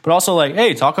philosophy? But also like,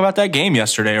 hey, talk about that game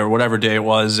yesterday or whatever day it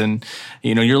was. And,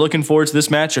 you're looking forward to this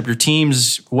matchup. Your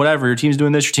team's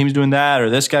doing this, your team's doing that, or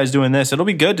this guy's doing this. It'll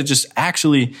be good to just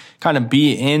actually kind of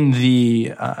be in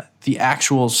the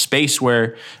actual space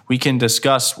where we can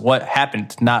discuss what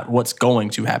happened, not what's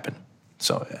going to happen.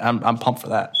 So I'm pumped for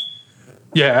that.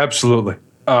 Yeah, absolutely.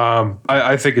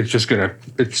 I think it's just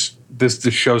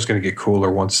this show's gonna get cooler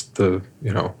once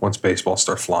once baseball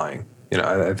starts flying.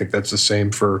 I think that's the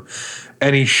same for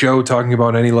any show talking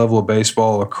about any level of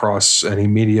baseball across any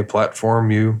media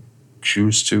platform you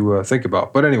choose to think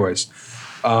about. But anyways,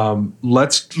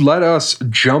 let us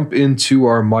jump into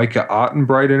our Micah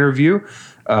Ottenbreit interview.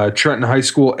 Trenton High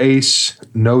School ace,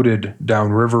 noted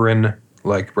downriverin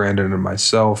like Brandon and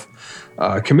myself,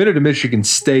 committed to Michigan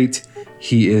State.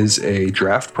 He is a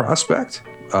draft prospect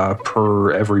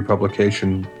per every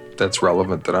publication that's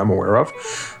relevant that I'm aware of,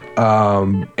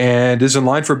 and is in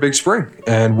line for a big spring.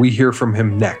 And we hear from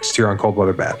him next here on Cold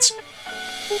Weather Bats.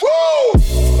 Woo!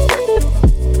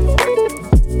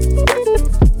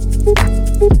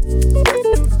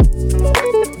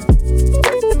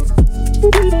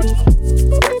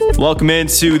 Welcome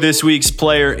into this week's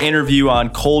player interview on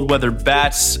Cold Weather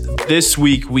Bats. This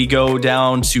week we go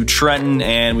down to Trenton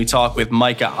and we talk with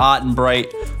Micah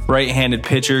Ottenbreit, right-handed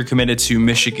pitcher committed to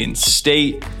Michigan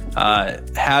State.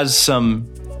 Has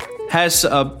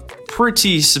a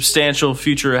pretty substantial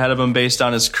future ahead of him based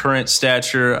on his current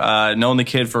stature. Known the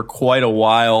kid for quite a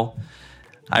while.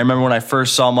 I remember when I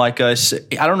first saw Micah,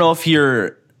 I don't know if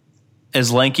you're as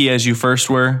lanky as you first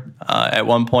were. At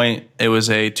one point, it was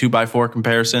a 2x4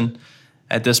 comparison.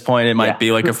 At this point, it might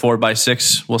be like a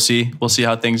 4x6. We'll see. We'll see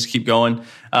how things keep going.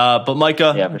 But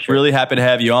Micah, really happy to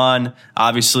have you on.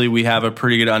 Obviously, we have a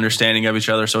pretty good understanding of each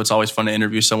other, so it's always fun to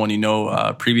interview someone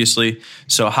previously.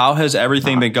 So how has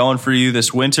everything been going for you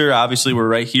this winter? Obviously, we're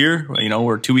right here.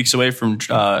 We're 2 weeks away from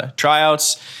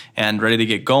tryouts and ready to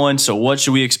get going. So what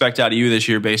should we expect out of you this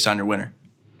year based on your winter?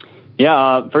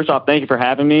 Yeah, first off, thank you for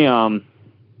having me.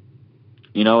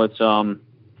 It's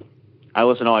I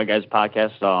listen to all you guys'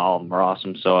 podcasts. All of them are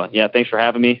awesome. So thanks for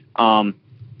having me.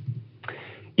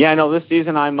 This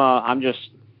season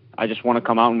I just want to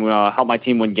come out and help my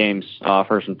team win games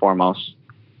first and foremost.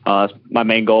 My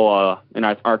main goal, and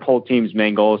our whole team's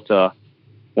main goal is to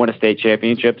win a state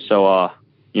championship. So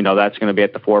that's going to be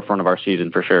at the forefront of our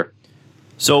season for sure.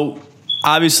 So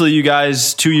obviously, you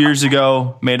guys 2 years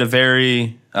ago made a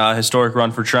very historic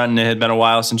run for Trenton. It had been a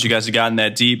while since you guys had gotten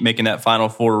that deep, making that Final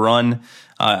Four run.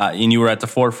 And you were at the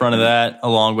forefront of that,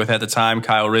 along with, at the time,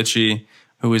 Kyle Ritchie,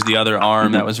 who was the other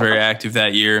arm that was very active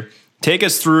that year. Take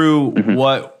us through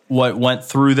what went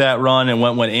through that run and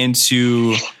what went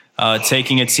into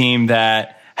taking a team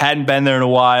that hadn't been there in a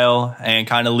while and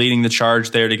kind of leading the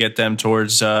charge there to get them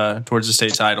towards the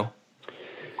state title.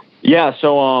 Yeah,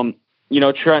 so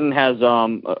Trenton has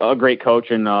a great coach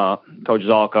in Coach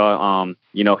Zalka.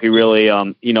 He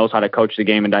really he knows how to coach the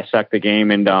game and dissect the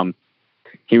game, and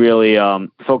he really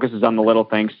focuses on the little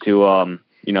things to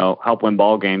help win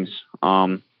ball games.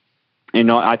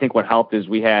 I think what helped is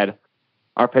we had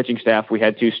our pitching staff. We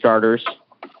had 2 starters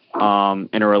and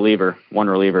one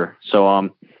reliever. So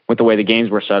with the way the games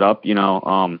were set up,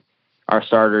 our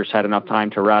starters had enough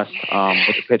time to rest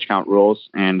with the pitch count rules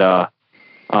and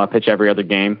pitch every other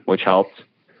game, which helped.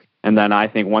 And then I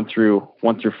think 1 through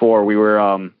 4,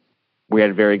 we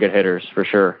had very good hitters for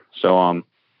sure. So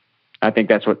I think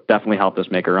that's what definitely helped us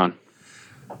make a run.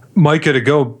 Micah, to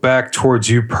go back towards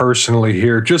you personally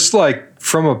here, just like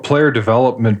from a player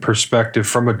development perspective,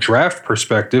 from a draft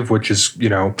perspective, which is,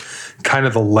 kind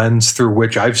of the lens through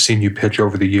which I've seen you pitch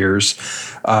over the years.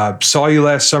 Saw you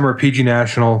last summer at PG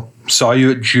National, saw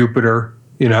you at Jupiter,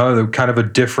 You know, the kind of a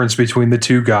difference between the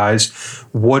two guys.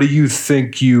 What do you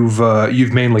think you've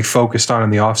mainly focused on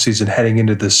in the offseason heading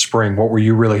into this spring? What were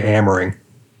you really hammering?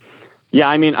 Yeah,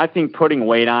 I mean, I think putting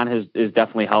weight on has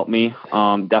definitely helped me.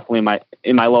 Definitely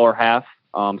in my lower half,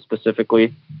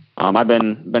 specifically. I've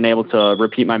been able to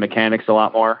repeat my mechanics a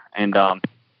lot more, and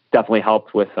definitely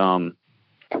helped with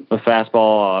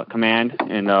fastball command.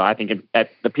 And I think at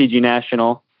the PG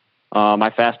National, my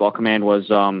fastball command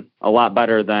was a lot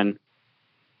better than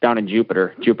down in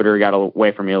Jupiter. Jupiter got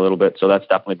away from me a little bit, so that's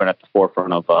definitely been at the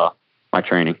forefront of my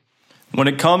training. When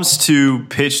it comes to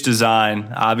pitch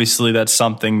design, obviously that's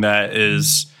something that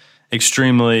is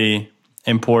extremely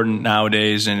important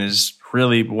nowadays and is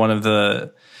really one of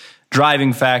the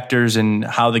driving factors in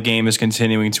how the game is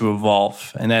continuing to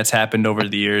evolve. And that's happened over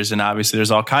the years. And obviously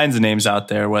there's all kinds of names out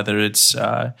there, whether it's,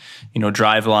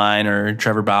 Driveline or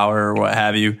Trevor Bauer or what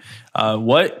have you.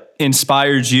 What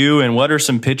inspired you, and what are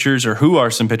some pitchers, or who are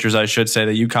some pitchers, I should say,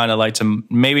 that you kind of like to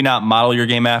maybe not model your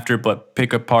game after, but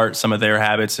pick apart some of their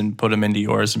habits and put them into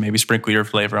yours and maybe sprinkle your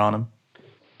flavor on them?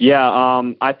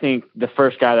 Yeah, I think the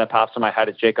first guy that pops in my head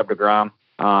is Jacob deGrom.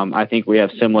 I think we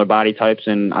have similar body types,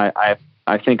 and I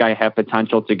think I have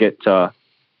potential to get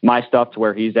my stuff to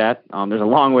where he's at. There's a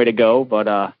long way to go,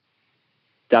 but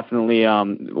definitely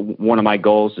one of my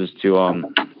goals is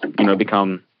to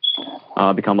become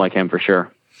like him for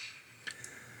sure.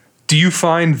 Do you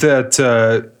find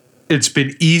that it's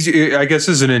been easy? I guess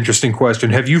this is an interesting question.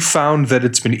 Have you found that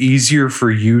it's been easier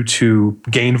for you to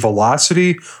gain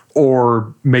velocity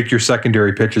or make your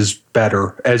secondary pitches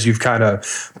better as you've kind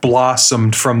of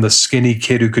blossomed from the skinny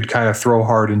kid who could kind of throw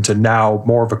hard into now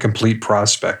more of a complete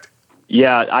prospect?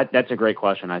 Yeah, that's a great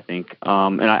question, I think.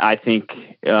 And I think,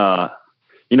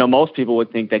 most people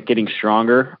would think that getting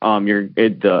stronger,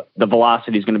 the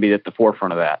velocity is going to be at the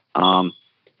forefront of that.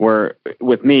 Where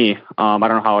with me, I don't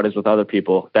know how it is with other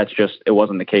people. It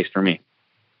wasn't the case for me.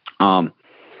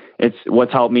 It's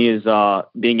what's helped me is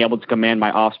being able to command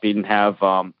my off speed and have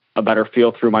a better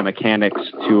feel through my mechanics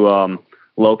to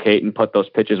locate and put those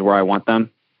pitches where I want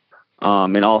them.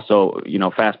 And also,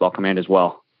 fastball command as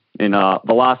well. And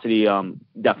velocity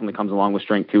definitely comes along with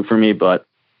strength too for me. But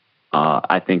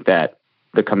I think that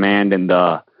the command and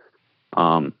the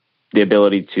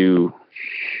ability to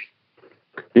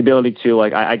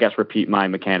I guess repeat my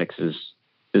mechanics is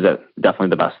definitely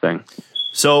the best thing.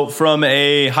 So from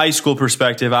a high school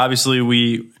perspective, obviously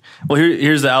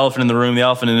here's the elephant in the room. The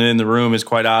elephant in the room is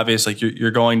quite obvious. Like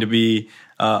you're going to be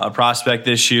a prospect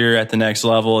this year at the next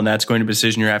level, and that's going to be a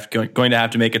decision you're going to have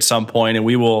to make at some point. And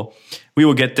we will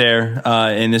get there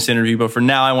in this interview. But for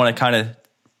now, I want to kind of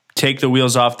take the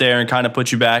wheels off there and kind of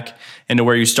put you back into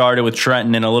where you started with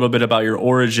Trenton and a little bit about your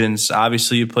origins.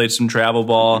 Obviously, you played some travel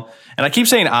ball. And I keep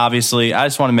saying obviously. I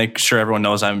just want to make sure everyone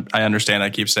knows I understand I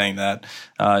keep saying that.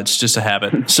 It's just a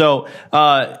habit. So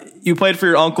you played for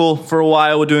your uncle for a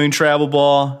while doing travel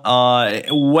ball.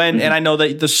 And I know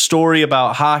that the story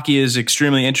about hockey is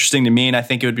extremely interesting to me, and I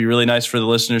think it would be really nice for the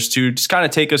listeners to just kind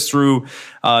of take us through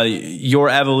your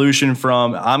evolution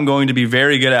from I'm going to be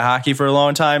very good at hockey for a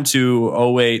long time to,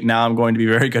 oh, wait, now I'm going to be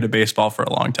very good at baseball for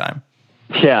a long time.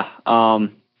 Yeah.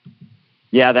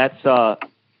 That's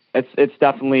it's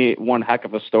definitely one heck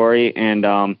of a story. And,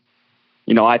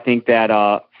 I think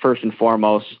that first and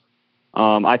foremost,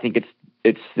 I think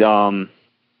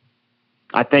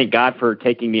I thank God for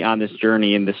taking me on this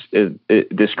journey and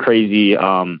this crazy,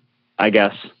 I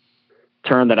guess,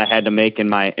 turn that I had to make in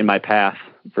my path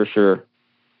for sure.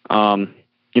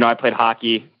 I played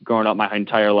hockey growing up my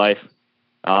entire life.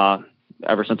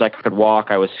 Ever since I could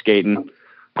walk, I was skating.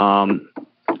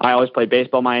 I always played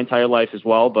baseball my entire life as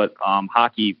well, but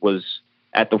hockey was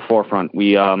at the forefront.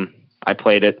 I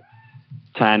played it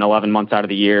 10, 11 months out of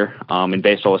the year, and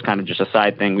baseball was kind of just a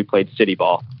side thing. We played city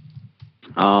ball.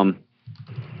 But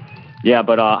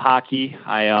hockey,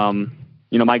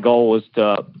 my goal was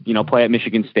to, play at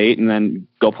Michigan State and then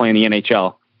go play in the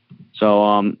NHL. So,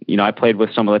 I played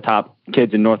with some of the top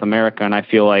kids in North America, and I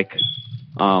feel like,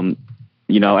 as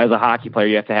a hockey player,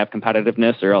 you have to have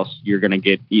competitiveness or else you're going to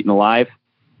get eaten alive.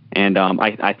 And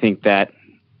I think that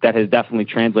has definitely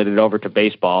translated over to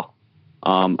baseball.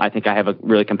 I think I have a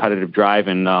really competitive drive,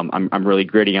 and I'm really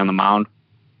gritty on the mound.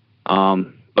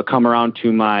 But come around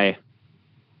to my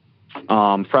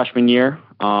freshman year,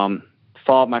 fall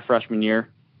of my freshman year,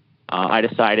 I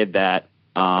decided that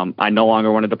I no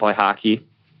longer wanted to play hockey.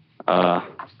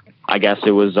 I guess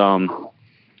it was a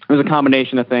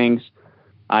combination of things.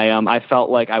 I felt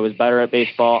like I was better at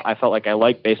baseball. I felt like I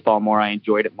liked baseball more. I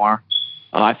enjoyed it more.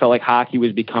 I felt like hockey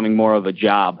was becoming more of a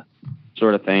job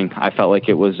sort of thing. I felt like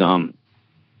it was,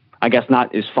 I guess,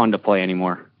 not as fun to play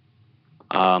anymore.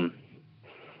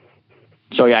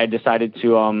 So yeah, I decided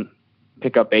to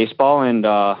pick up baseball, and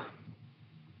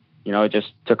it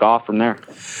just took off from there.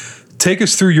 Take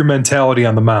us through your mentality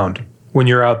on the mound when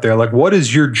you're out there. Like, what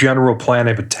is your general plan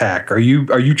of attack? Are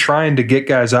you trying to get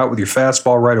guys out with your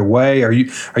fastball right away? Are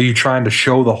you trying to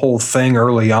show the whole thing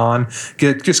early on?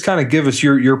 Just kind of give us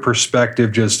your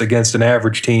perspective just against an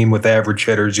average team with average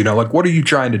hitters. Like, what are you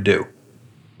trying to do?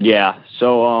 Yeah.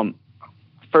 So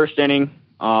first inning,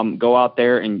 go out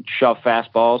there and shove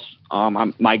fastballs.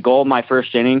 My goal my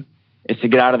first inning is to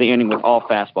get out of the inning with all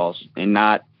fastballs and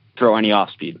not throw any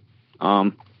off speed.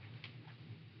 And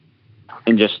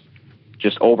just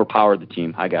overpower the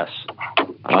team, I guess.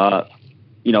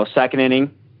 Second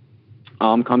inning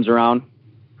comes around.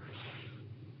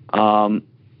 I'll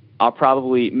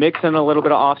probably mix in a little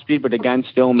bit of off speed, but again,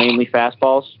 still mainly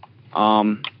fastballs.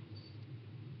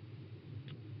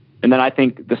 And then I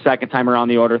think the second time around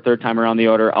the order, third time around the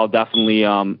order, I'll definitely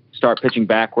start pitching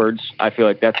backwards. I feel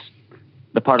like that's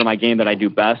the part of my game that I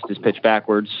do best is pitch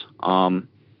backwards.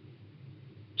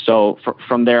 So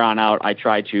from there on out, I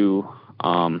try to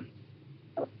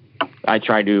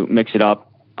mix it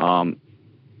up. I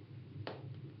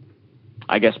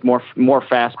guess more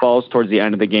fastballs towards the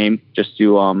end of the game, just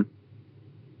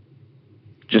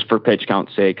for pitch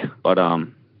count's sake. But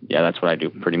yeah, that's what I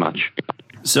do pretty much.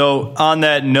 So on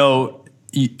that note,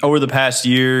 over the past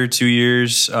year, 2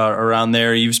 years, around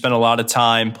there, you've spent a lot of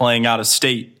time playing out of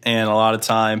state and a lot of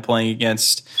time playing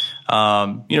against,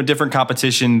 different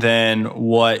competition than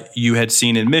what you had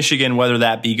seen in Michigan, whether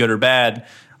that be good or bad,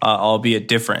 albeit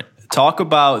different. Talk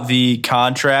about the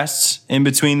contrasts in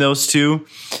between those two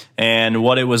and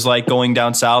what it was like going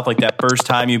down south, like that first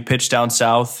time you pitched down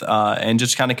south, and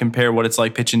just kind of compare what it's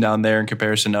like pitching down there in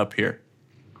comparison to up here.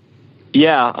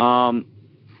 Yeah.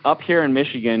 Up here in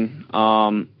Michigan,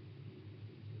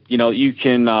 you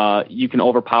can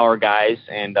overpower guys,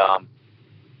 and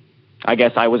I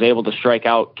guess I was able to strike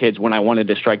out kids when I wanted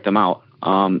to strike them out.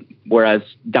 Whereas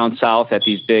down south at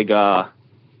these big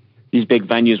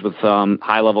venues with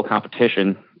high level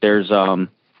competition, there's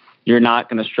you're not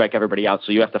going to strike everybody out,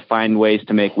 so you have to find ways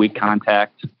to make weak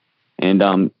contact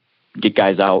and get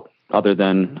guys out other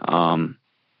than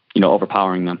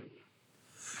overpowering them.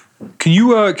 Can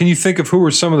you think of who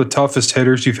were some of the toughest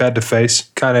hitters you've had to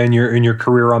face, kind of in your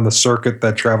career on the circuit,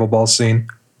 that travel ball scene?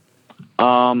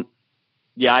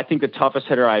 Yeah, I think the toughest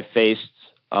hitter I've faced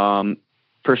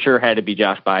for sure had to be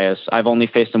Josh Baez. I've only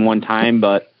faced him one time,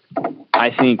 but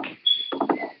I think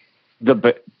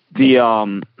the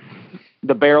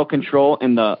barrel control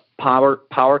and the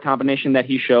power combination that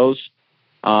he shows,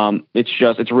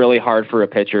 it's really hard for a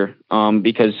pitcher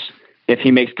because if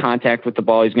he makes contact with the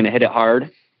ball, he's going to hit it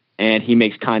hard. And he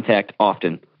makes contact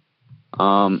often.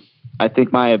 I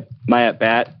think my at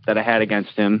bat that I had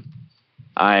against him,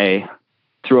 I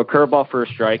threw a curveball for a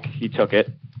strike. He took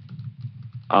it.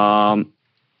 Then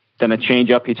a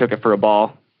changeup. He took it for a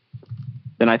ball.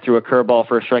 Then I threw a curveball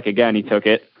for a strike again. He took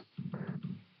it.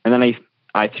 And then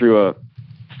I threw a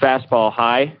fastball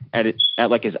high at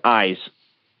like his eyes.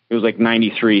 It was like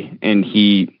 93, and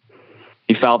he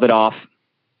fouled it off.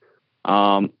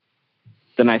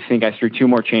 Then I think I threw two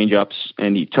more changeups,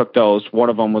 and he took those. One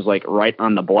of them was like right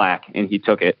on the black, and he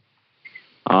took it.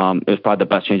 It was probably the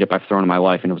best changeup I've thrown in my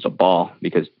life, and it was a ball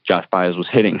because Josh Baez was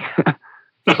hitting.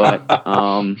 But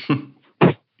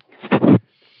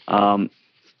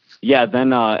yeah,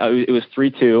 then it was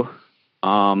 3-2.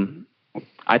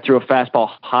 I threw a fastball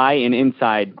high and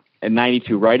inside at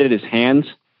 92, right at his hands,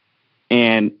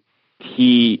 and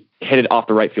he hit it off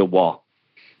the right field wall.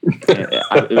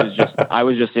 I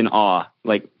was just in awe.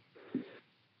 Like,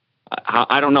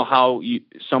 I don't know how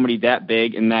somebody that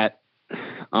big and that,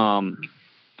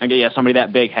 somebody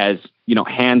that big has,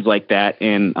 hands like that.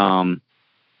 And,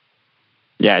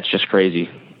 it's just crazy.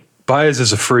 Baez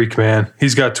is a freak, man.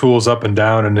 He's got tools up and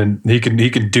down, and then he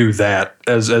can do that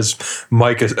as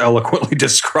Mike has eloquently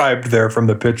described there from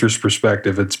the pitcher's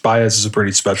perspective. Baez is a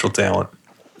pretty special talent.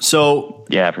 So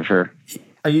yeah, for sure.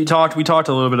 We talked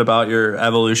a little bit about your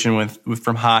evolution with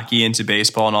from hockey into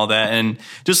baseball and all that. And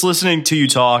just listening to you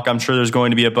talk, I'm sure there's going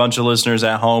to be a bunch of listeners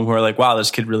at home who are like, wow, this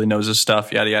kid really knows his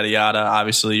stuff, yada, yada, yada.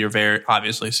 Obviously,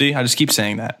 see, I just keep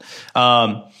saying that.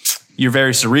 You're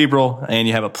very cerebral and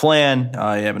you have a plan. You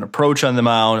have an approach on the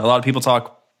mound. A lot of people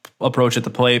talk approach at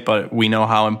the plate, but we know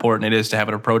how important it is to have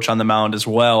an approach on the mound as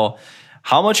well.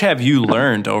 How much have you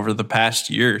learned over the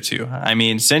past year or two? I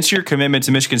mean, since your commitment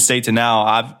to Michigan State to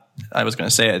now, I was going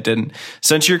to say it didn't.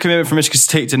 Since your commitment from Michigan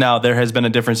State to now, there has been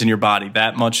a difference in your body.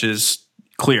 That much is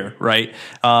clear, right?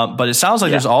 But it sounds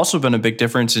like there's also been a big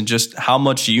difference in just how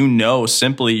much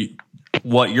simply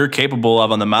what you're capable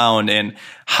of on the mound and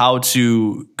how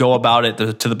to go about it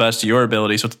to the best of your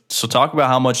ability. So talk about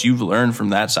how much you've learned from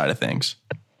that side of things.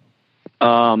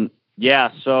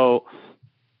 Yeah. So,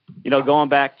 going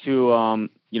back to,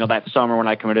 that summer when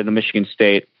I committed to Michigan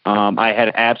State, I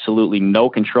had absolutely no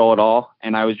control at all.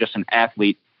 And I was just an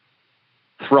athlete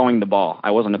throwing the ball.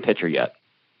 I wasn't a pitcher yet.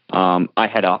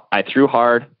 I threw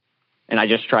hard and I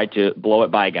just tried to blow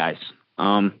it by guys.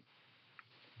 And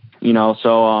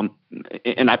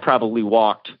I probably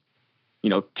walked,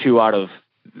 2 out of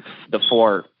the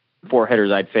four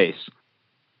hitters I'd face.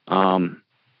 After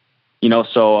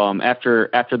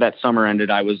that summer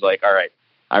ended, I was like, all right,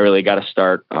 I really got to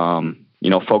start,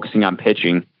 focusing on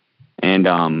pitching and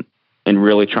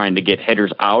really trying to get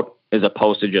hitters out as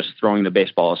opposed to just throwing the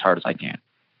baseball as hard as I can.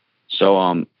 So,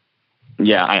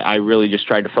 I really just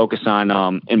tried to focus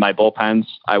on, in my bullpens,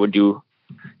 I would do,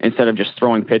 instead of just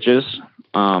throwing pitches,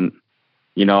 I'd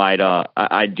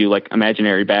do like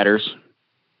imaginary batters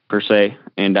per se.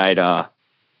 And I'd,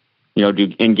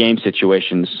 do in game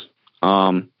situations,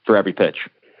 for every pitch.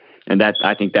 And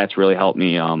I think that's really helped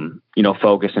me,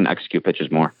 focus and execute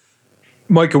pitches more.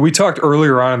 Micah, we talked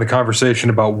earlier on in the conversation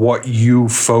about what you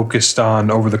focused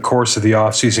on over the course of the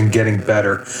offseason getting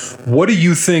better. What do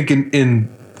you think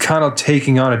in kind of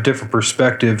taking on a different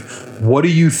perspective, what do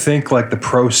you think like the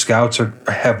pro scouts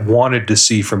have wanted to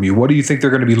see from you? What do you think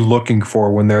they're going to be looking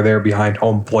for when they're there behind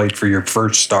home plate for your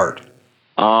first start?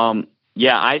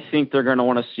 I think they're going to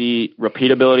want to see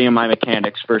repeatability in my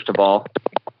mechanics, first of all,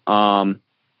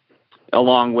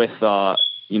 along with,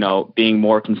 being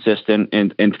more consistent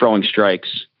in throwing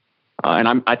strikes.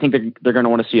 I think they're going to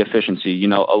want to see efficiency, a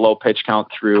low pitch count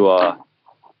through,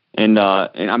 and I'm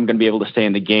going to be able to stay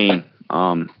in the game,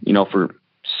 for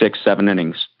 6-7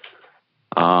 innings.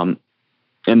 And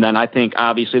then I think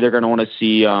obviously they're going to want to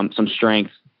see, some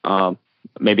strength,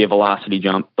 maybe a velocity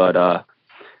jump, but,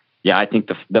 I think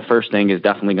the first thing is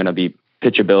definitely going to be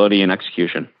pitchability and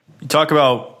execution. You talk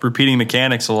about repeating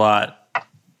mechanics a lot.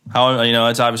 How,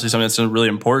 it's obviously something that's really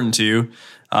important to you.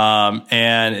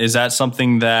 And is that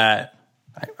something that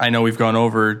I know we've gone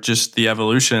over just the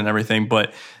evolution and everything,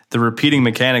 but the repeating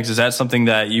mechanics, is that something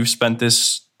that you've spent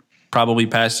this probably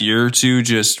past year or two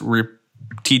just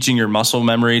teaching your muscle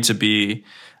memory to be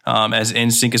as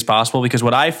in sync as possible? Because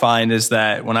what I find is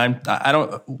that when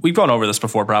we've gone over this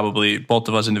before, probably both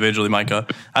of us individually, Micah,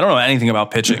 I don't know anything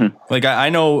about pitching. Mm-hmm. Like I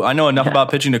know enough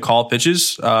about pitching to call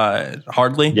pitches,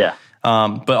 hardly. Yeah.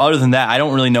 But other than that, I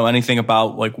don't really know anything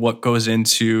about like what goes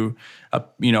into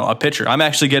a pitcher. I'm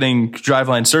actually getting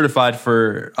Driveline certified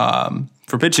for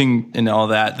pitching and all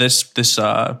that this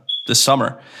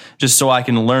summer, just so I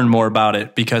can learn more about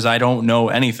it because I don't know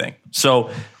anything. So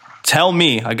tell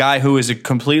me, a guy who is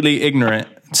completely ignorant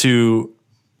to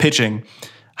pitching,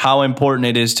 how important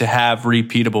it is to have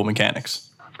repeatable mechanics.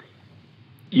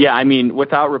 Yeah, I mean,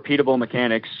 without repeatable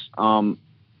mechanics,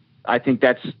 I think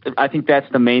that's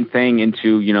the main thing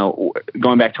into,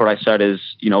 going back to what I said is,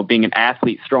 being an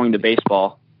athlete throwing the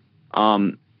baseball,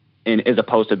 and as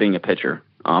opposed to being a pitcher.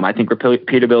 I think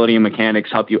repeatability and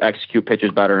mechanics help you execute pitches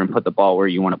better and put the ball where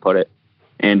you want to put it.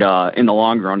 And in the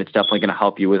long run, it's definitely going to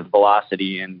help you with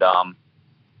velocity and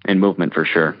movement for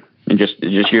sure. And just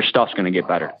your stuff's going to get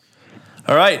better.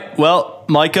 All right. Well,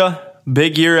 Micah,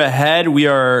 big year ahead. We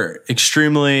are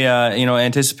extremely,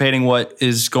 anticipating what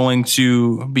is going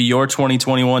to be your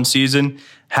 2021 season.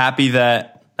 Happy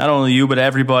that not only you, but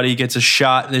everybody gets a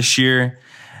shot this year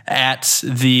at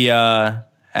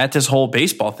at this whole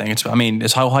baseball thing.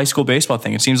 This whole high school baseball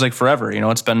thing. It seems like forever.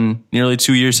 It's been nearly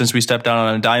 2 years since we stepped down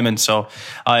on a diamond. So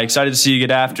excited to see you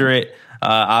get after it.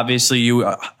 Obviously, you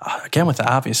again with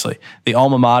obviously the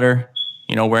alma mater.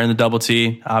 Wearing the double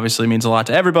T obviously means a lot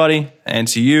to everybody and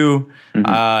to you.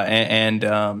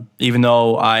 Mm-hmm. Even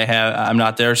though I'm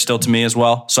not there, still to me as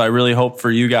well. So I really hope for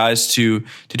you guys to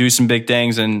do some big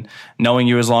things. And knowing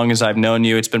you as long as I've known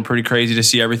you, it's been pretty crazy to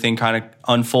see everything kind of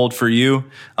unfold for you.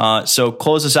 So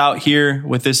close us out here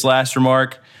with this last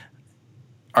remark.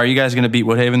 Are you guys going to beat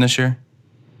Woodhaven this year?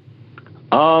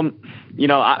 I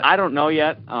don't know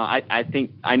yet. I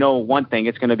think I know one thing.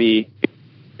 It's going to be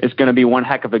one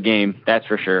heck of a game. That's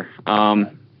for sure.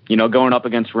 Going up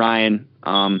against Ryan,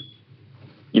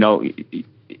 he's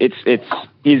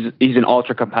an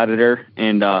ultra competitor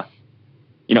and,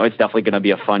 it's definitely going to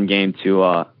be a fun game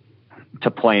to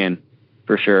play in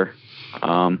for sure.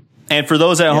 And for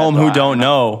those at home who don't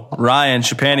know, Ryan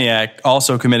Szczepaniak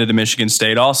also committed to Michigan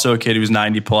State, also a kid who's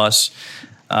 90 plus.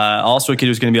 Alswick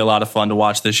was going to be a lot of fun to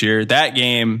watch this year. That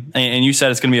game, and you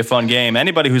said it's going to be a fun game.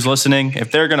 Anybody who's listening,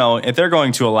 if they're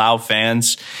going to allow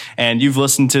fans, and you've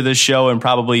listened to this show and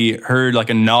probably heard like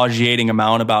a nauseating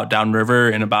amount about Downriver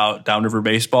and about Downriver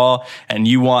baseball, and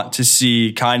you want to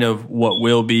see kind of what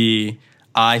will be,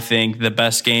 I think, the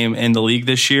best game in the league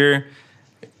this year,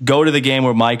 go to the game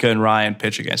where Micah and Ryan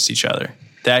pitch against each other.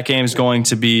 That game is going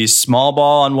to be small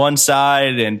ball on one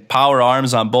side and power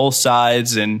arms on both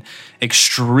sides, and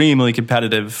extremely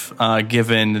competitive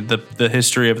given the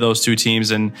history of those two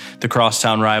teams and the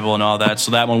crosstown rival and all that.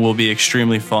 So that one will be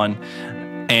extremely fun.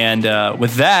 And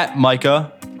with that,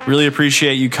 Micah, really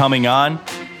appreciate you coming on.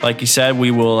 Like you said, we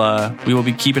will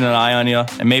be keeping an eye on you,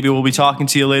 and maybe we'll be talking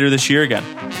to you later this year again.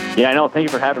 Yeah, I know. Thank you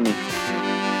for having me.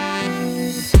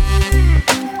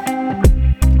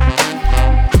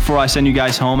 Before I send you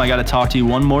guys home, I got to talk to you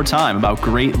one more time about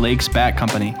Great Lakes Bat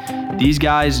Company. These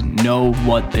guys know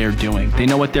what they're doing. They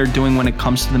know what they're doing when it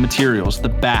comes to the materials, the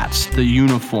bats, the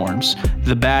uniforms,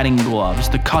 the batting gloves,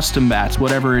 the custom bats,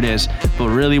 whatever it is. But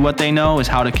really what they know is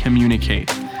how to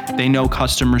communicate. They know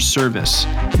customer service.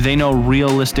 They know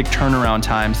realistic turnaround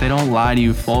times. They don't lie to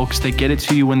you, folks. They get it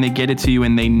to you when they get it to you,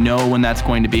 and they know when that's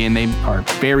going to be, and they are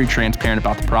very transparent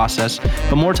about the process.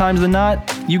 But more times than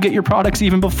not, you get your products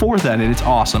even before then, and it's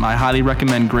awesome. I highly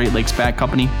recommend Great Lakes Bat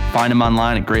Company. Find them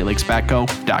online at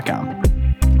greatlakesbatco.com.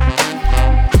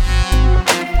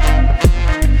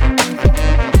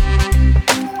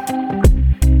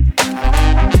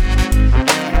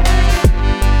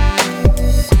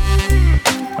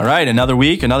 All right, another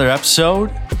week, another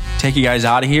episode. Take you guys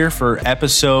out of here for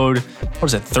episode,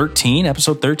 13?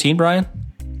 Episode 13, Brian?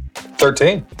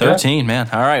 13. 13, yeah. Man.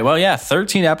 All right, well, yeah,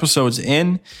 13 episodes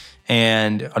in,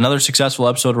 and another successful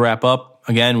episode to wrap up.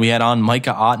 Again, we had on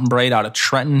Micah Ottenbreit out of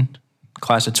Trenton,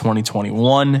 class of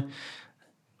 2021.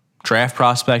 Draft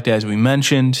prospect, as we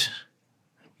mentioned.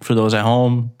 For those at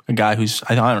home, a guy who's,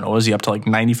 I don't know, is he up to like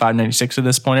 95, 96 at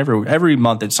this point? Every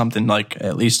month it's something like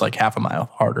at least like half a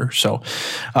mile harder. So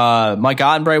Mike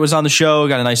Ottenbreit was on the show,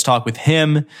 got a nice talk with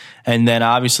him, and then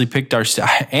obviously picked our,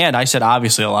 and I said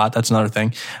obviously a lot, that's another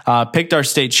thing, picked our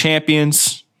state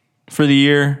champions for the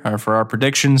year, or for our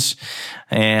predictions.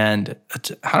 And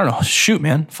I don't know, shoot,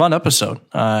 man, fun episode.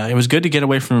 It was good to get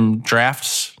away from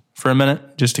drafts for a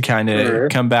minute, just to kind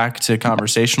of come back to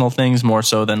conversational things more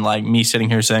so than like me sitting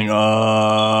here saying,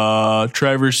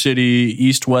 Traverse City,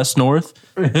 East, West, North.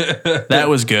 That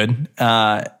was good.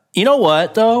 You know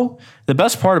what, though? The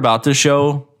best part about this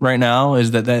show right now is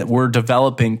that we're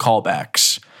developing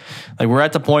callbacks. Like, we're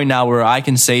at the point now where I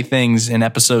can say things in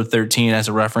episode 13 as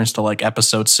a reference to like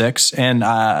episode 6. And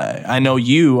I know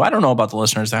you, I don't know about the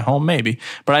listeners at home, maybe,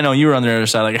 but I know you were on the other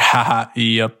side like, haha,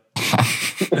 yep.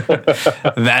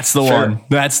 That's the one.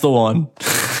 That's the one.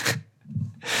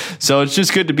 So it's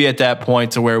just good to be at that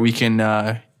point to where we can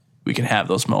have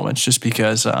those moments, just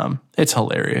because it's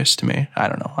hilarious to me. I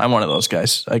don't know. I'm one of those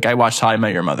guys. Like, I watched How I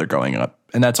Met Your Mother growing up,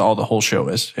 and that's all the whole show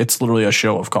is. It's literally a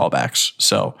show of callbacks.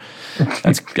 So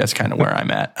that's kind of where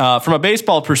I'm at. From a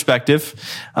baseball perspective,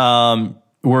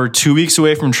 we're 2 weeks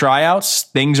away from tryouts.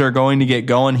 Things are going to get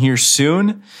going here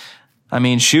soon. I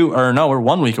mean, we're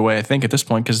 1 week away, I think, at this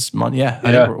point, because I think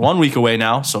we're 1 week away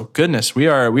now. So goodness, we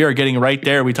are getting right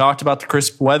there. We talked about the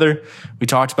crisp weather. We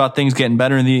talked about things getting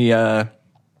better in the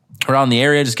around the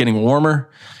area, just getting warmer,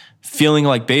 feeling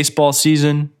like baseball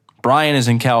season. Brian is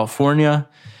in California.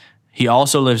 He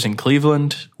also lives in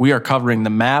Cleveland. We are covering the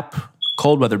map,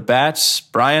 cold weather bats.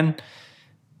 Brian,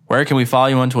 where can we follow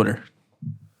you on Twitter?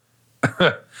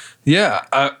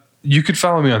 You could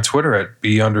follow me on Twitter at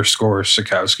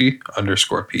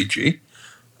B_Sikowski_PG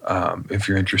if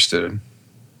you're interested in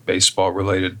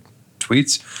baseball-related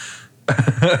tweets.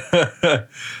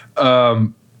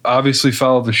 Obviously,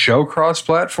 follow the show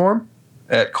cross-platform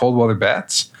at Cold Weather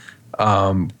Bats.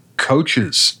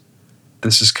 Coaches,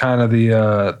 this is kind of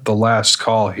the last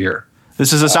call here.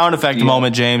 This is a sound effect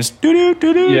moment, James. Doo-doo,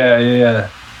 doo-doo. Yeah.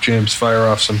 James, fire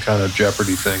off some kind of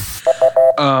Jeopardy thing.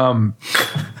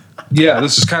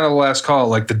 This is kind of the last call,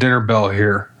 like the dinner bell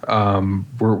here.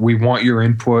 We want your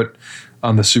input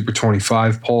on the Super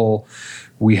 25 poll.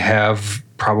 We have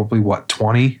probably,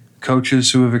 20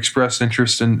 coaches who have expressed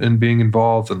interest in being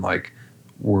involved, and like,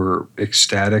 we're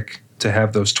ecstatic to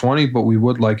have those 20, but we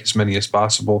would like as many as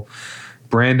possible.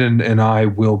 Brandon and I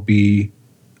will be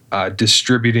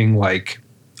distributing, like,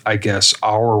 I guess,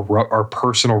 our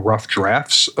personal rough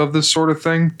drafts of this sort of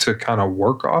thing to kind of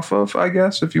work off of, I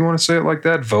guess, if you want to say it like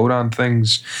that. Vote on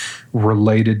things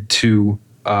related to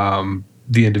the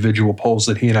individual polls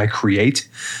that he and I create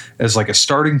as like a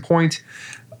starting point.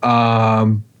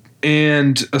 And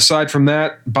aside from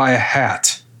that, buy a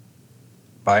hat.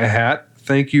 buy a hat.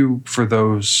 Thank you for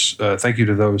those. Thank you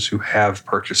to those who have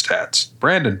purchased hats.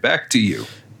 Brandon, back to you.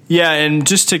 Yeah, and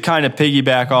just to kind of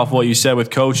piggyback off what you said with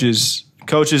coaches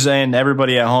and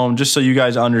everybody at home, just so you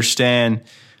guys understand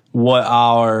what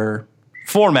our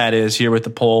format is here with the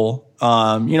poll.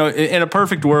 In a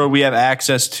perfect world, we have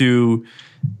access to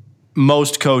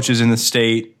most coaches in the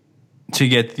state to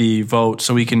get the vote,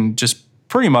 so we can just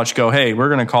pretty much go, hey, we're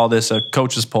going to call this a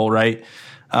coaches poll, right?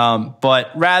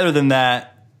 But rather than that,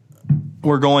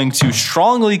 we're going to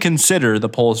strongly consider the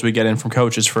polls we get in from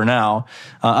coaches for now,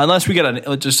 unless we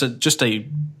get just a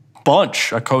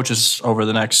bunch of coaches over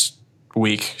the next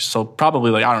week. So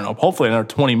probably hopefully another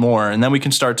 20 more, and then we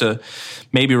can start to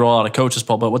maybe roll out a coaches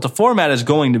poll. But what the format is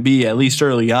going to be, at least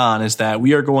early on, is that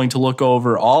we are going to look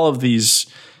over all of these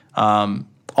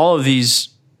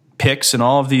picks and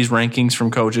all of these rankings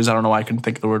from coaches. I don't know why I couldn't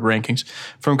think of the word rankings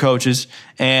from coaches,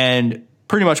 and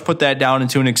pretty much put that down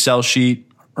into an Excel sheet.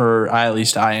 Or at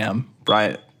least I am.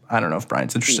 Brian, I don't know if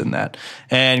Brian's interested in that.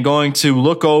 And going to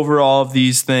look over all of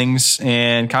these things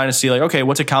and kind of see okay,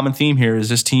 what's a common theme here? Is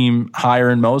this team higher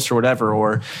in most or whatever?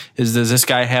 Or does this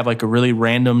guy have a really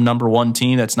random number one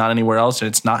team that's not anywhere else and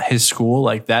it's not his school?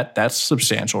 That's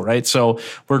substantial, right? So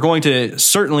we're going to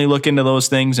certainly look into those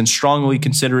things and strongly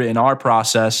consider it in our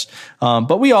process.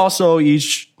 But we also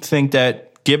each think that,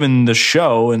 given the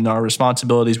show and our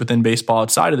responsibilities within baseball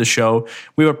outside of the show,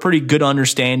 we have a pretty good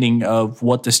understanding of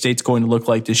what the state's going to look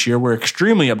like this year. We're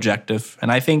extremely objective,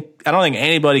 and I don't think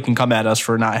anybody can come at us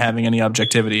for not having any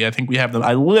objectivity. I think we have them.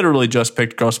 I literally just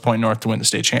picked Grosse Pointe North to win the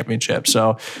state championship.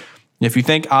 So if you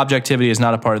think objectivity is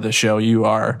not a part of this show, you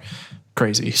are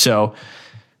crazy. So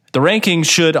the rankings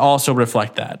should also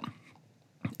reflect that.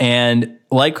 And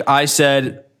like I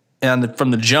said, and from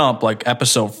the jump,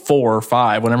 episode 4 or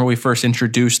 5, whenever we first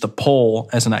introduced the poll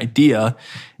as an idea,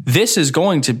 this is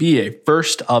going to be a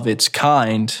first of its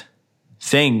kind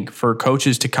thing for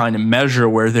coaches to kind of measure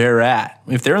where they're at.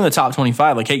 If they're in the top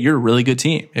 25, hey, you're a really good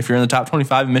team. If you're in the top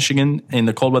 25 in Michigan in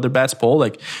the Cold Weather Bats poll,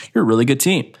 you're a really good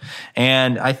team.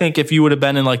 And I think if you would have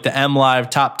been in the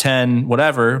MLive top 10,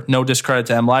 whatever, no discredit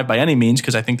to MLive by any means,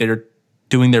 because I think they're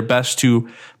doing their best to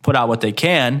put out what they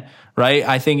can. Right,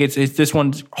 I think it's this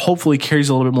one hopefully carries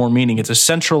a little bit more meaning. It's a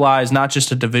centralized, not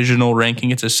just a divisional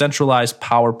ranking. It's a centralized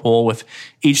power poll with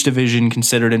each division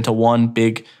considered into one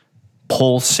big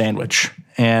poll sandwich.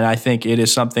 And I think it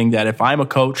is something that if I'm a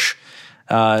coach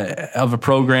of a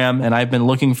program and I've been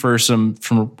looking for some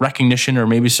recognition or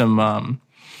maybe some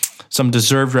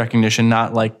deserved recognition,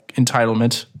 not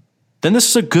entitlement, then this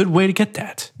is a good way to get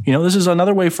that. This is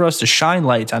another way for us to shine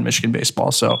light on Michigan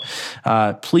baseball. So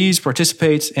please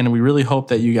participate, and we really hope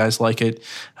that you guys like it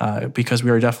because we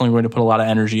are definitely going to put a lot of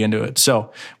energy into it.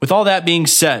 So with all that being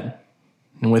said,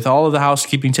 and with all of the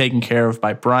housekeeping taken care of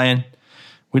by Brian,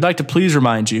 we'd like to please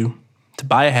remind you to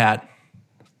buy a hat.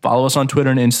 Follow us on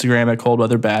Twitter and Instagram at Cold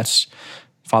Weather Bats.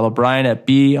 Follow Brian at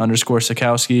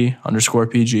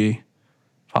B_Sakowski_PG.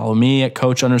 Follow me at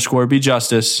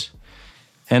Coach_BJustice.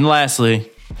 And lastly,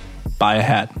 buy a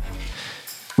hat.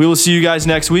 We will see you guys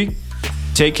next week.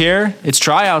 Take care. It's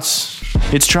tryouts.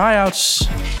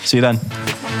 See you then.